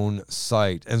own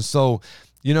sight. And so,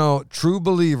 true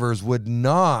believers would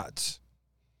not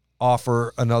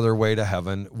offer another way to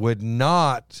heaven, would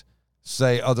not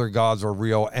say other gods are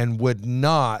real, and would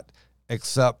not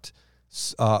accept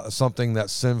something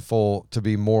that's sinful to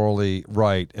be morally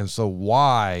right. And so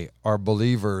why are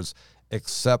believers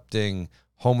accepting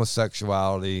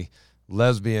homosexuality,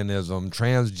 lesbianism,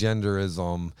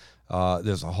 transgenderism,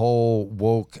 there's a whole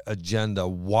woke agenda.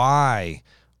 Why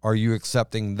are you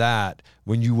accepting that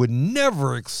when you would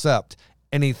never accept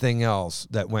anything else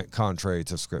that went contrary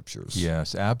to scriptures?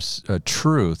 Yes,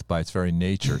 truth by its very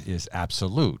nature is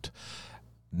absolute,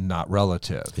 not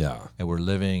relative. Yeah. And we're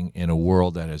living in a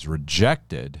world that has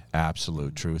rejected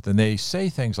absolute truth. And they say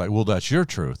things like, well, that's your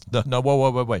truth. No,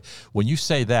 wait. When you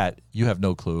say that, you have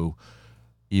no clue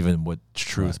even what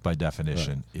truth by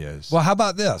definition is. Well, how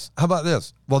about this?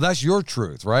 Well, that's your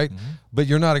truth, right? Mm-hmm. But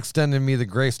you're not extending me the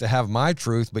grace to have my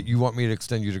truth, but you want me to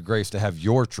extend you the grace to have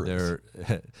your truth.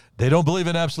 They don't believe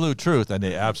in absolute truth, and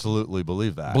they absolutely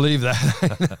believe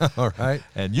that. All right.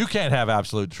 And you can't have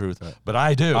absolute truth, but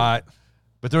I do.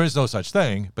 But there is no such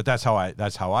thing. But that's how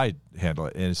I handle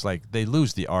it. And it's like they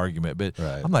lose the argument. But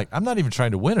I'm like, I'm not even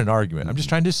trying to win an argument. I'm just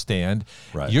trying to stand.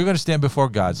 Right. You're going to stand before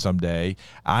God someday.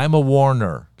 I'm a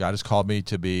warner. God has called me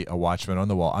to be a watchman on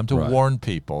the wall. I'm to warn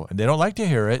people, and they don't like to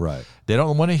hear it. Right. They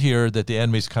don't want to hear that the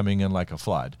enemy's coming in like a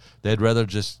flood. They'd rather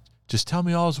just tell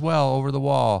me all's well over the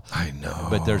wall. I know.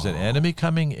 But there's an enemy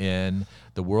coming in.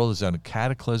 The world is on a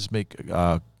cataclysmic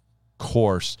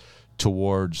course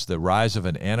towards the rise of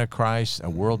an antichrist, a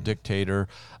world dictator,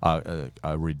 a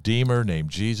redeemer named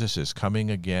Jesus is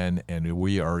coming again, and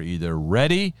we are either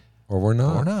ready or we're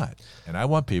not. And I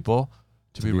want people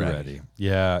to be ready.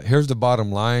 Yeah. Here's the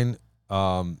bottom line.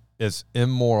 It's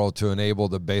immoral to enable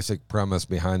the basic premise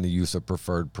behind the use of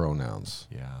preferred pronouns.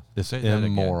 Yeah. It's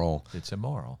immoral. It's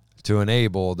immoral. To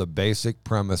enable the basic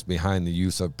premise behind the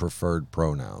use of preferred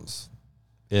pronouns.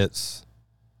 It's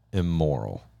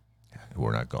immoral.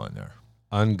 We're not going there.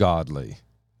 Ungodly.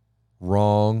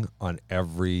 Wrong on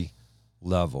every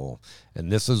level. And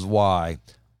this is why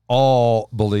all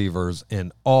believers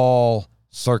in all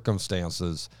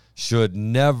circumstances should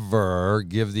never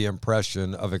give the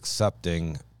impression of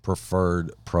accepting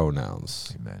preferred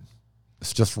pronouns. Amen.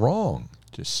 It's just wrong.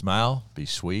 Just smile, be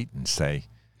sweet, and say,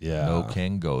 no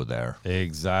king go there.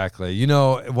 Exactly. You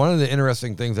know, one of the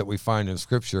interesting things that we find in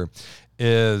Scripture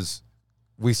is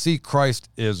we see Christ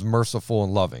is merciful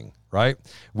and loving, right?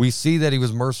 We see that he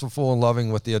was merciful and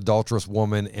loving with the adulterous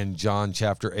woman in John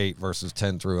chapter 8, verses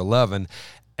 10 through 11,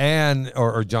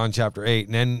 or John chapter 8.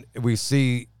 And then we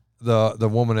see the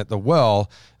woman at the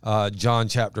well, John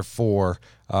chapter 4,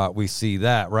 we see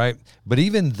that, right? But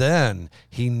even then,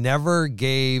 he never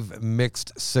gave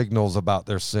mixed signals about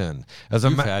their sin.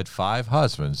 You've had 5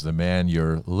 husbands. The man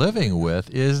you're living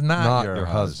with is not your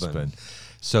husband.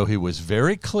 So he was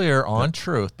very clear on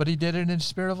truth, but he did it in the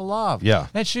spirit of love. Yeah.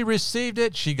 And she received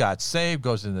it. She got saved,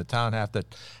 goes into the town, half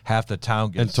the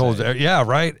town gets saved. Yeah,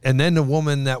 right. And then the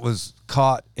woman that was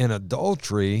caught in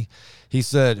adultery, he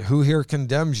said, who here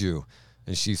condemns you?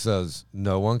 And she says,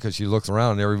 no one, because she looks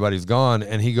around and everybody's gone.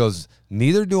 And he goes,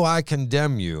 neither do I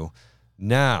condemn you.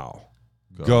 Now,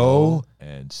 go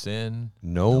and sin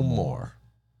no more.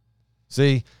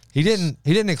 See, he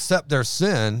didn't accept their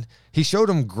sin. He showed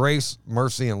them grace,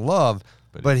 mercy, and love,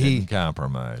 but he didn't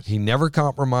compromise. He never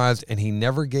compromised, and he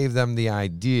never gave them the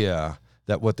idea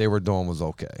that what they were doing was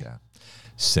okay. Yeah.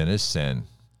 Sin is sin,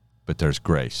 but there's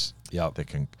grace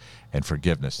and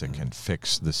forgiveness that can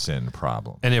fix the sin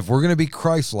problem. And if we're going to be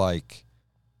Christ-like,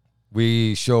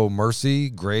 we show mercy,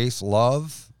 grace,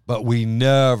 love, but we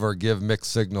never give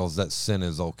mixed signals that sin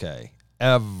is okay,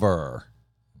 ever.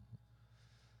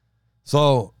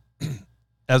 So,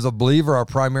 as a believer, our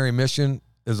primary mission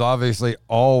is obviously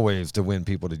always to win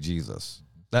people to Jesus.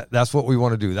 That's what we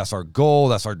want to do. That's our goal.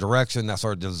 That's our direction. That's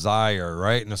our desire,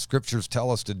 right? And the scriptures tell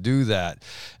us to do that.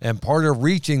 And part of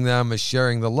reaching them is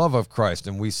sharing the love of Christ.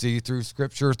 And we see through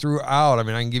scripture throughout. I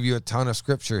mean, I can give you a ton of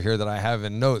scripture here that I have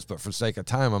in notes, but for sake of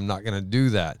time, I'm not going to do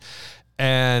that.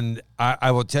 And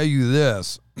I will tell you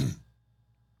this.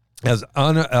 As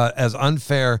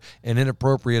unfair and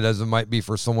inappropriate as it might be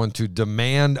for someone to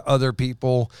demand other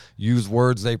people use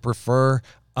words they prefer,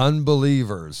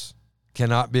 unbelievers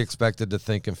cannot be expected to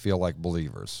think and feel like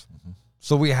believers. Mm-hmm.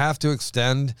 So we have to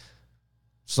extend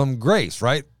some grace,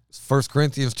 right? 1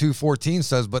 Corinthians 2:14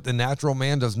 says, but the natural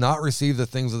man does not receive the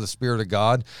things of the Spirit of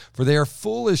God, for they are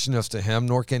foolishness to him,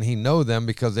 nor can he know them,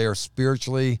 because they are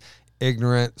spiritually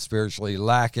ignorant, spiritually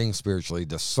lacking, spiritually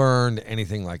discerned,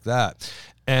 anything like that.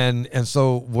 And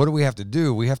so what do we have to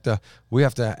do? We have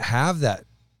to have that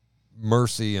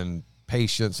mercy and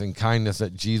patience and kindness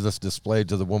that Jesus displayed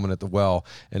to the woman at the well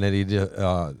and that he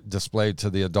displayed to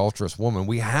the adulterous woman.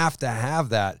 We have to have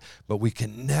that, but we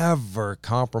can never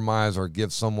compromise or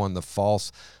give someone the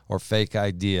false or fake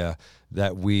idea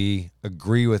that we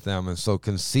agree with them. And so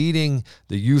conceding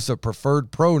the use of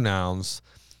preferred pronouns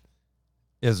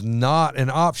is not an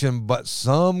option, but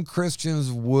some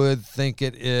Christians would think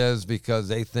it is because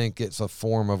they think it's a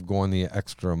form of going the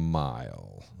extra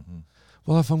mile. Mm-hmm.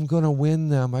 Well, if I'm going to win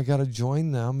them, I got to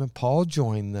join them, and Paul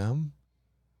joined them.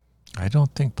 I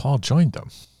don't think Paul joined them.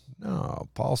 No,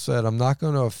 Paul said, I'm not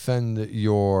going to offend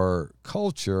your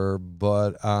culture,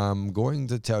 but I'm going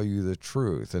to tell you the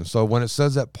truth. And so when it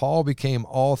says that Paul became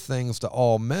all things to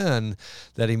all men,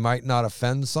 that he might not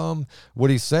offend some, what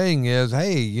he's saying is,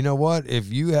 hey, you know what?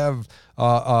 If you have,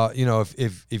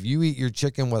 if you eat your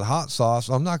chicken with hot sauce,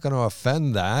 I'm not going to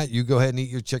offend that. You go ahead and eat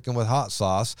your chicken with hot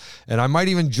sauce. And I might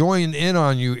even join in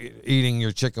on you eating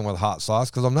your chicken with hot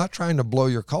sauce because I'm not trying to blow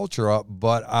your culture up,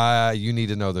 but you need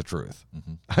to know the truth.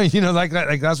 Mm-hmm. Like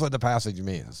that's what the passage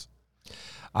means.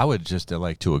 I would just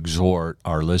like to exhort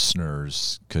our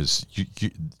listeners, because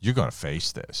you're going to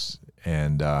face this,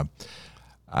 and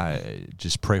I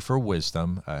just pray for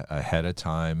wisdom ahead of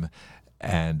time,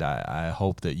 and I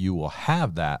hope that you will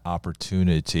have that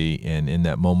opportunity, and in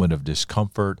that moment of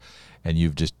discomfort, and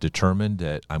you've just determined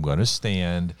that I'm going to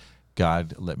stand.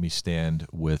 God, let me stand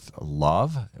with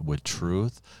love, with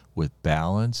truth, with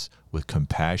balance, with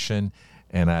compassion.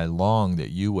 And I long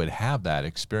that you would have that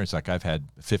experience like I've had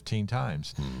 15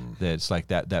 times. That it's like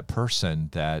that person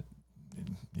that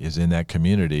is in that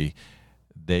community,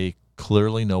 they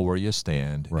clearly know where you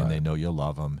stand, right, and they know you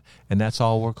love them. And that's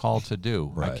all we're called to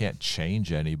do. Right. I can't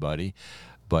change anybody,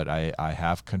 but I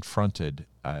have confronted.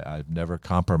 I've never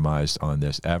compromised on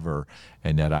this ever.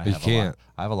 And that I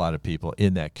have a lot of people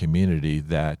in that community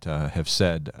that have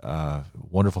said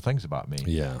wonderful things about me.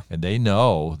 Yeah. And they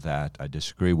know that I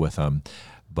disagree with them,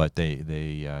 but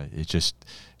it's just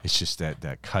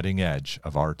that cutting edge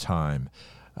of our time.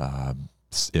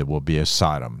 It will be a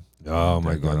Sodom. Oh,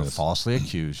 my goodness. They're going to falsely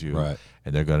accuse you, right,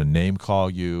 and they're going to name call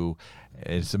you.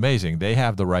 It's amazing. They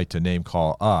have the right to name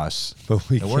call us, but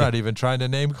we're not even trying to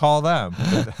name call them.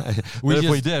 If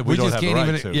we did, we don't have the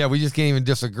right to. Yeah, we just can't even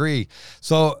disagree.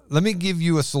 So let me give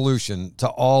you a solution to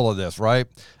all of this, right?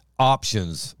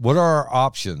 Options. What are our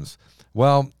options?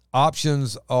 Well,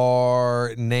 options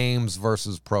are names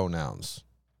versus pronouns.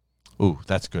 Ooh,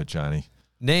 that's good, Johnny.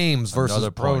 Names versus Another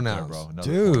pronouns. There, bro.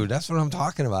 Dude, point. That's what I'm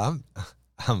talking about.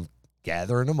 I'm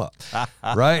gathering them up,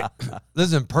 right?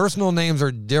 Listen, personal names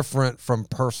are different from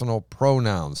personal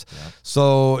pronouns. Yeah.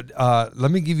 So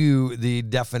let me give you the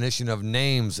definition of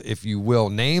names, if you will.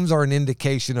 Names are an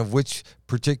indication of which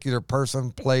particular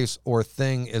person, place, or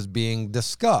thing is being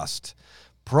discussed.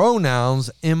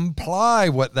 Pronouns imply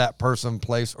what that person,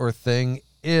 place, or thing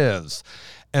is.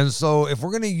 And so if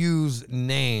we're going to use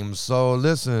names, so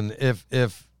listen,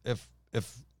 if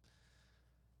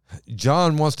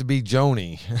John wants to be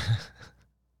Joni,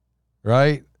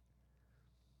 right?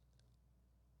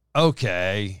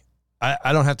 Okay.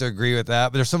 I don't have to agree with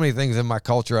that, but there's so many things in my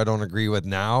culture I don't agree with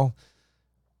now.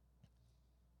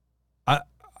 All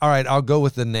right, I'll go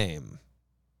with the name,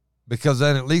 because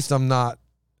then at least I'm not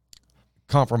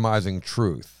compromising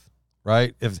truth,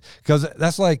 right? Because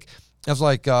that's like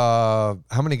how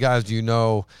many guys do you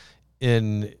know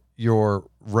in your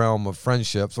realm of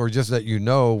friendships, or just that you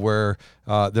know, where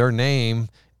their name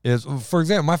is, for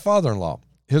example, my father-in-law,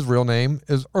 his real name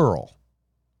is Earl,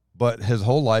 but his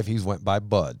whole life he's went by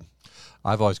Bud.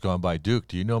 I've always gone by Duke.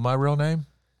 Do you know my real name?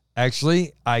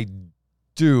 Actually, I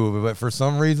do, but for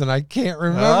some reason I can't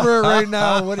remember it right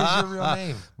now. What is your real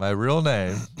name? My real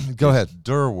name Go ahead.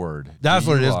 Durward. That's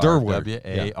what it is, Durward.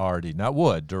 W-A-R-D. Yeah. Not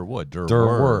Wood, Durwood.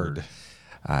 Durward.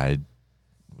 I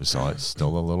was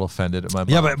still a little offended at my mom.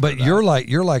 Yeah, but you're like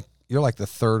the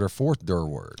third or fourth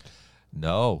Durward.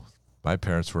 No, my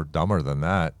parents were dumber than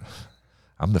that.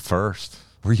 I'm the first.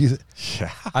 Were you?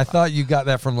 Yeah. I thought you got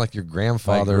that from like your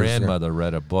grandfather. My grandmother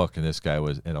read a book, and this guy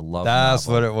was in a love That's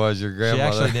novel. what it was, your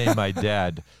grandmother. She actually named my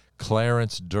dad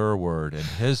Clarence Durward, and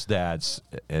his dad's,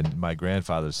 and my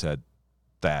grandfather said,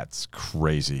 that's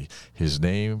crazy. His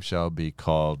name shall be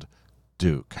called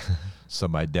Duke. So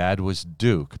my dad was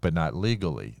Duke, but not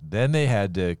legally. Then they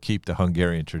had to keep the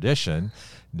Hungarian tradition,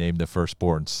 name the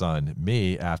firstborn son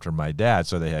me after my dad.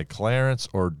 So they had Clarence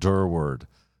or Durward.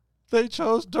 They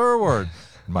chose Durward.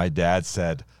 My dad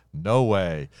said, no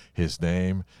way. His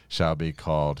name shall be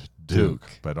called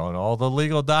Duke. But on all the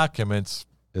legal documents,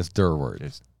 it's Durward.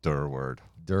 It's Durward.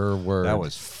 Durward. That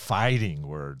was fighting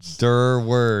words.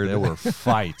 Durward. There were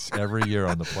fights every year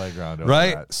on the playground over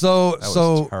right? that. So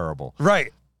was terrible.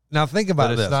 Right. Now think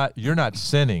about this. You're not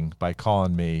sinning by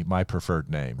calling me my preferred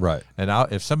name. Right. And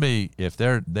if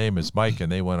their name is Mike and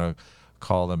they want to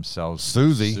call themselves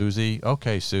Susie,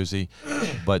 okay, Susie.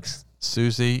 But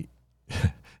Susie,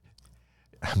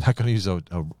 I'm not going to use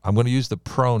I'm going to use the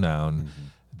pronoun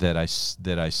that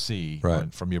I see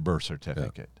from your birth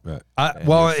certificate. Right.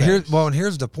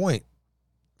 Here's the point.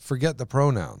 Forget the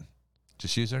pronoun.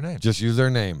 Just use their name. Just use their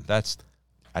name.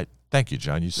 Thank you,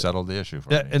 John. You settled the issue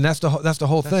for me. And that's the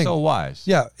whole thing. So wise.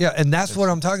 Yeah, and that's what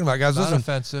I'm talking about, guys. Not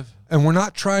offensive. And we're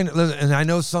not trying to listen. And I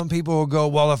know some people will go,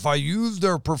 well, if I use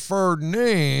their preferred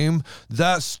name,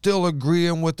 that's still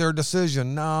agreeing with their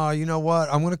decision. No, you know what?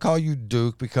 I'm going to call you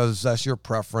Duke because that's your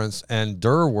preference. And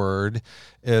Durward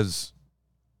is,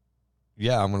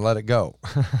 I'm going to let it go.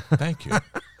 Thank you.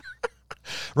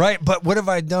 Right? But what have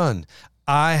I done?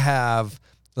 I have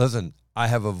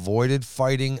avoided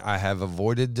fighting. I have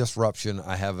avoided disruption.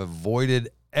 I have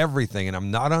avoided everything, and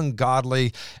I'm not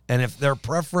ungodly. And if their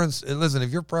preference, listen,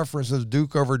 if your preference is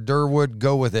Duke over Durwood,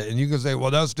 go with it. And you can say,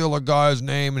 well, that's still a guy's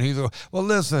name, and well,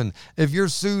 listen, if you're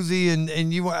Susie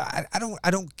and you, I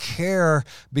don't care,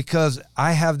 because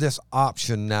I have this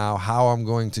option now how I'm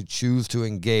going to choose to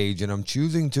engage, and I'm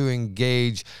choosing to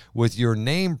engage with your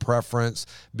name preference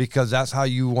because that's how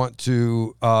you want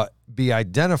to be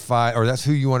identified, or that's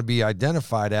who you want to be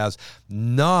identified as,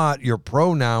 not your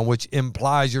pronoun, which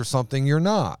implies you're something you're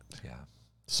not. Yeah.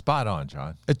 Spot on,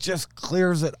 John. It just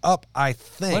clears it up, I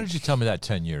think. Why did you tell me that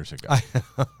 10 years ago?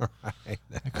 Right.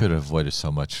 I could have avoided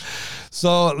so much.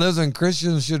 So, listen,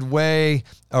 Christians should weigh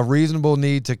a reasonable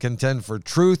need to contend for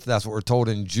truth. That's what we're told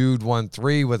in Jude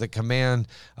 1:3, with a command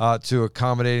to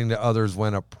accommodating to others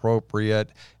when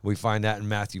appropriate. We find that in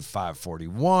Matthew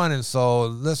 5:41. And so,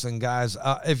 listen, guys,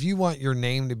 if you want your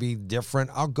name to be different,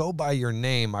 I'll go by your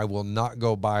name. I will not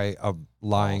go by a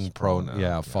lying pronoun.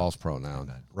 Yeah, false pronoun.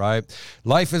 Amen. Right?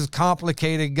 Life is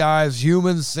complicated, guys.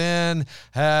 Human sin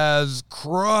has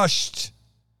crushed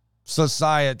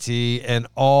society, and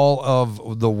all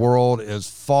of the world is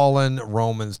fallen.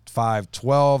 Romans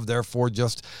 5:12. Therefore,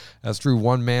 just as through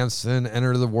one man's sin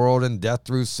entered the world, and death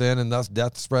through sin, and thus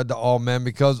death spread to all men,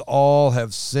 because all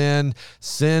have sinned.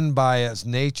 Sin by its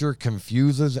nature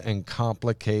confuses and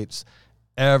complicates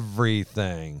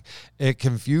everything. It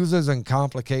confuses and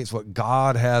complicates what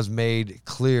God has made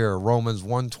clear. Romans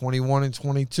 1:21 and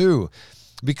 22.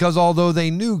 Because although they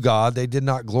knew God, they did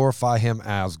not glorify him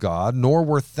as God, nor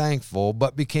were thankful,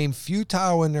 but became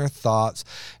futile in their thoughts,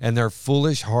 and their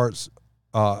foolish hearts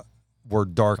were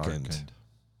darkened.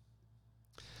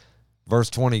 Verse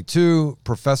 22,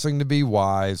 professing to be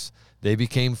wise, they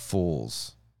became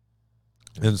fools.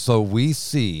 And so we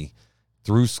see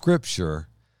through Scripture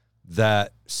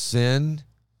that sin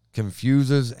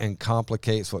confuses and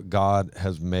complicates what God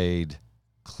has made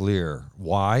clear.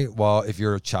 Why? Well, if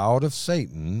you're a child of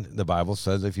Satan, the Bible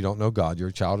says if you don't know God, you're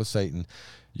a child of Satan,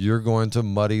 you're going to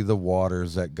muddy the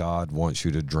waters that God wants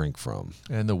you to drink from.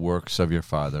 And the works of your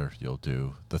father you'll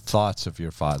do. The thoughts of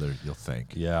your father you'll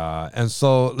think. Yeah. And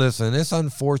so, listen, it's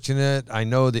unfortunate. I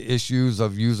know the issues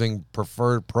of using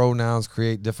preferred pronouns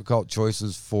create difficult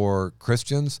choices for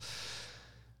Christians.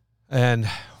 And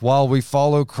while we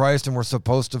follow Christ, and we're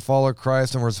supposed to follow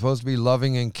Christ, and we're supposed to be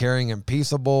loving and caring and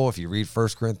peaceable, if you read 1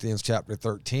 Corinthians chapter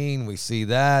 13, we see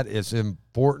that it's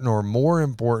important, or more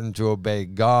important, to obey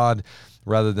God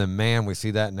rather than man. We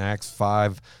see that in Acts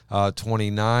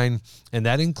 5:29, and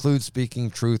that includes speaking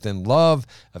truth in love.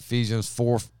 Ephesians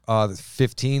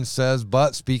 4:15 says,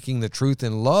 but speaking the truth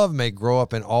in love may grow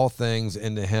up in all things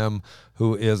into him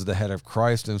who is the head of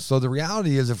Christ. And so the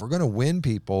reality is, if we're going to win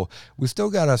people, we still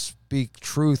got to speak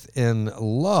truth in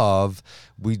love.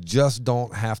 We just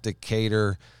don't have to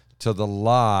cater to the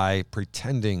lie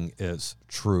pretending it's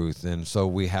truth. And so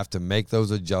we have to make those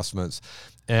adjustments.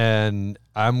 And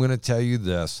I'm going to tell you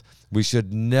this: we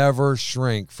should never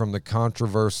shrink from the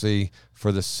controversy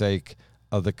for the sake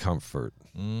of the comfort.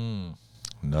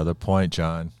 Another point,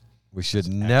 John. We should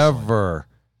never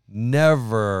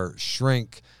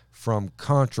shrink from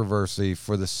controversy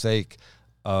for the sake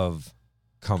of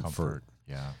comfort.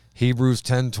 Yeah. Hebrews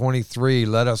 10:23,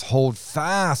 let us hold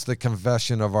fast the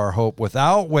confession of our hope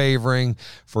without wavering,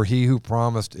 for he who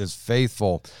promised is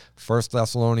faithful. 1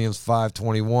 Thessalonians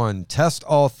 5:21, test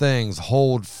all things,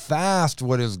 hold fast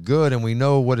what is good, and we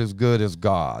know what is good is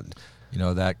God. You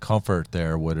know, that comfort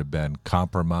there would have been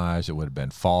compromise. It would have been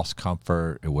false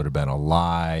comfort. It would have been a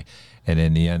lie. And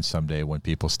in the end, someday when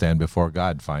people stand before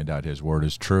God and find out his word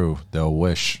is true, they'll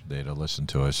wish they'd have listened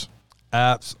to us.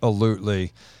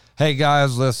 Absolutely. Hey,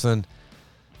 guys, listen.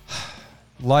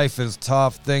 Life is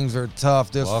tough. Things are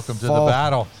tough. Welcome to the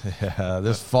battle. Yeah,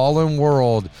 this fallen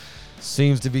world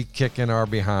seems to be kicking our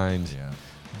behind. Yeah.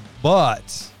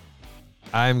 But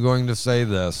I'm going to say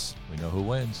this. We know who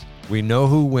wins. We know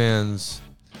who wins.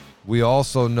 We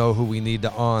also know who we need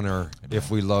to honor. Amen. If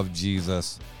we love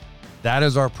Jesus. That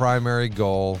is our primary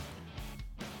goal.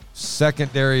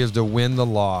 Secondary is to win the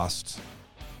lost.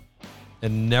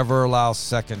 and never allow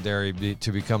secondary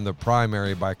to become the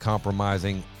primary by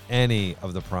compromising any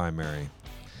of the primary.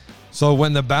 So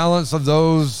when the balance of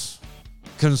those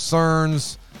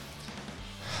concerns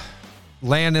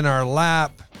land in our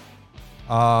lap,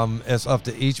 it's up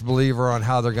to each believer on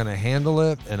how they're going to handle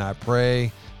it. And I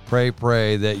pray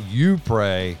that you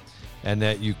pray and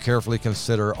that you carefully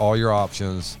consider all your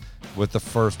options, with the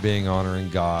first being honoring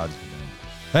God.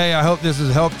 Hey, I hope this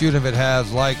has helped you. And if it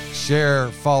has, like, share,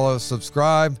 follow,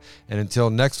 subscribe. And until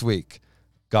next week,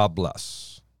 God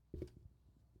bless.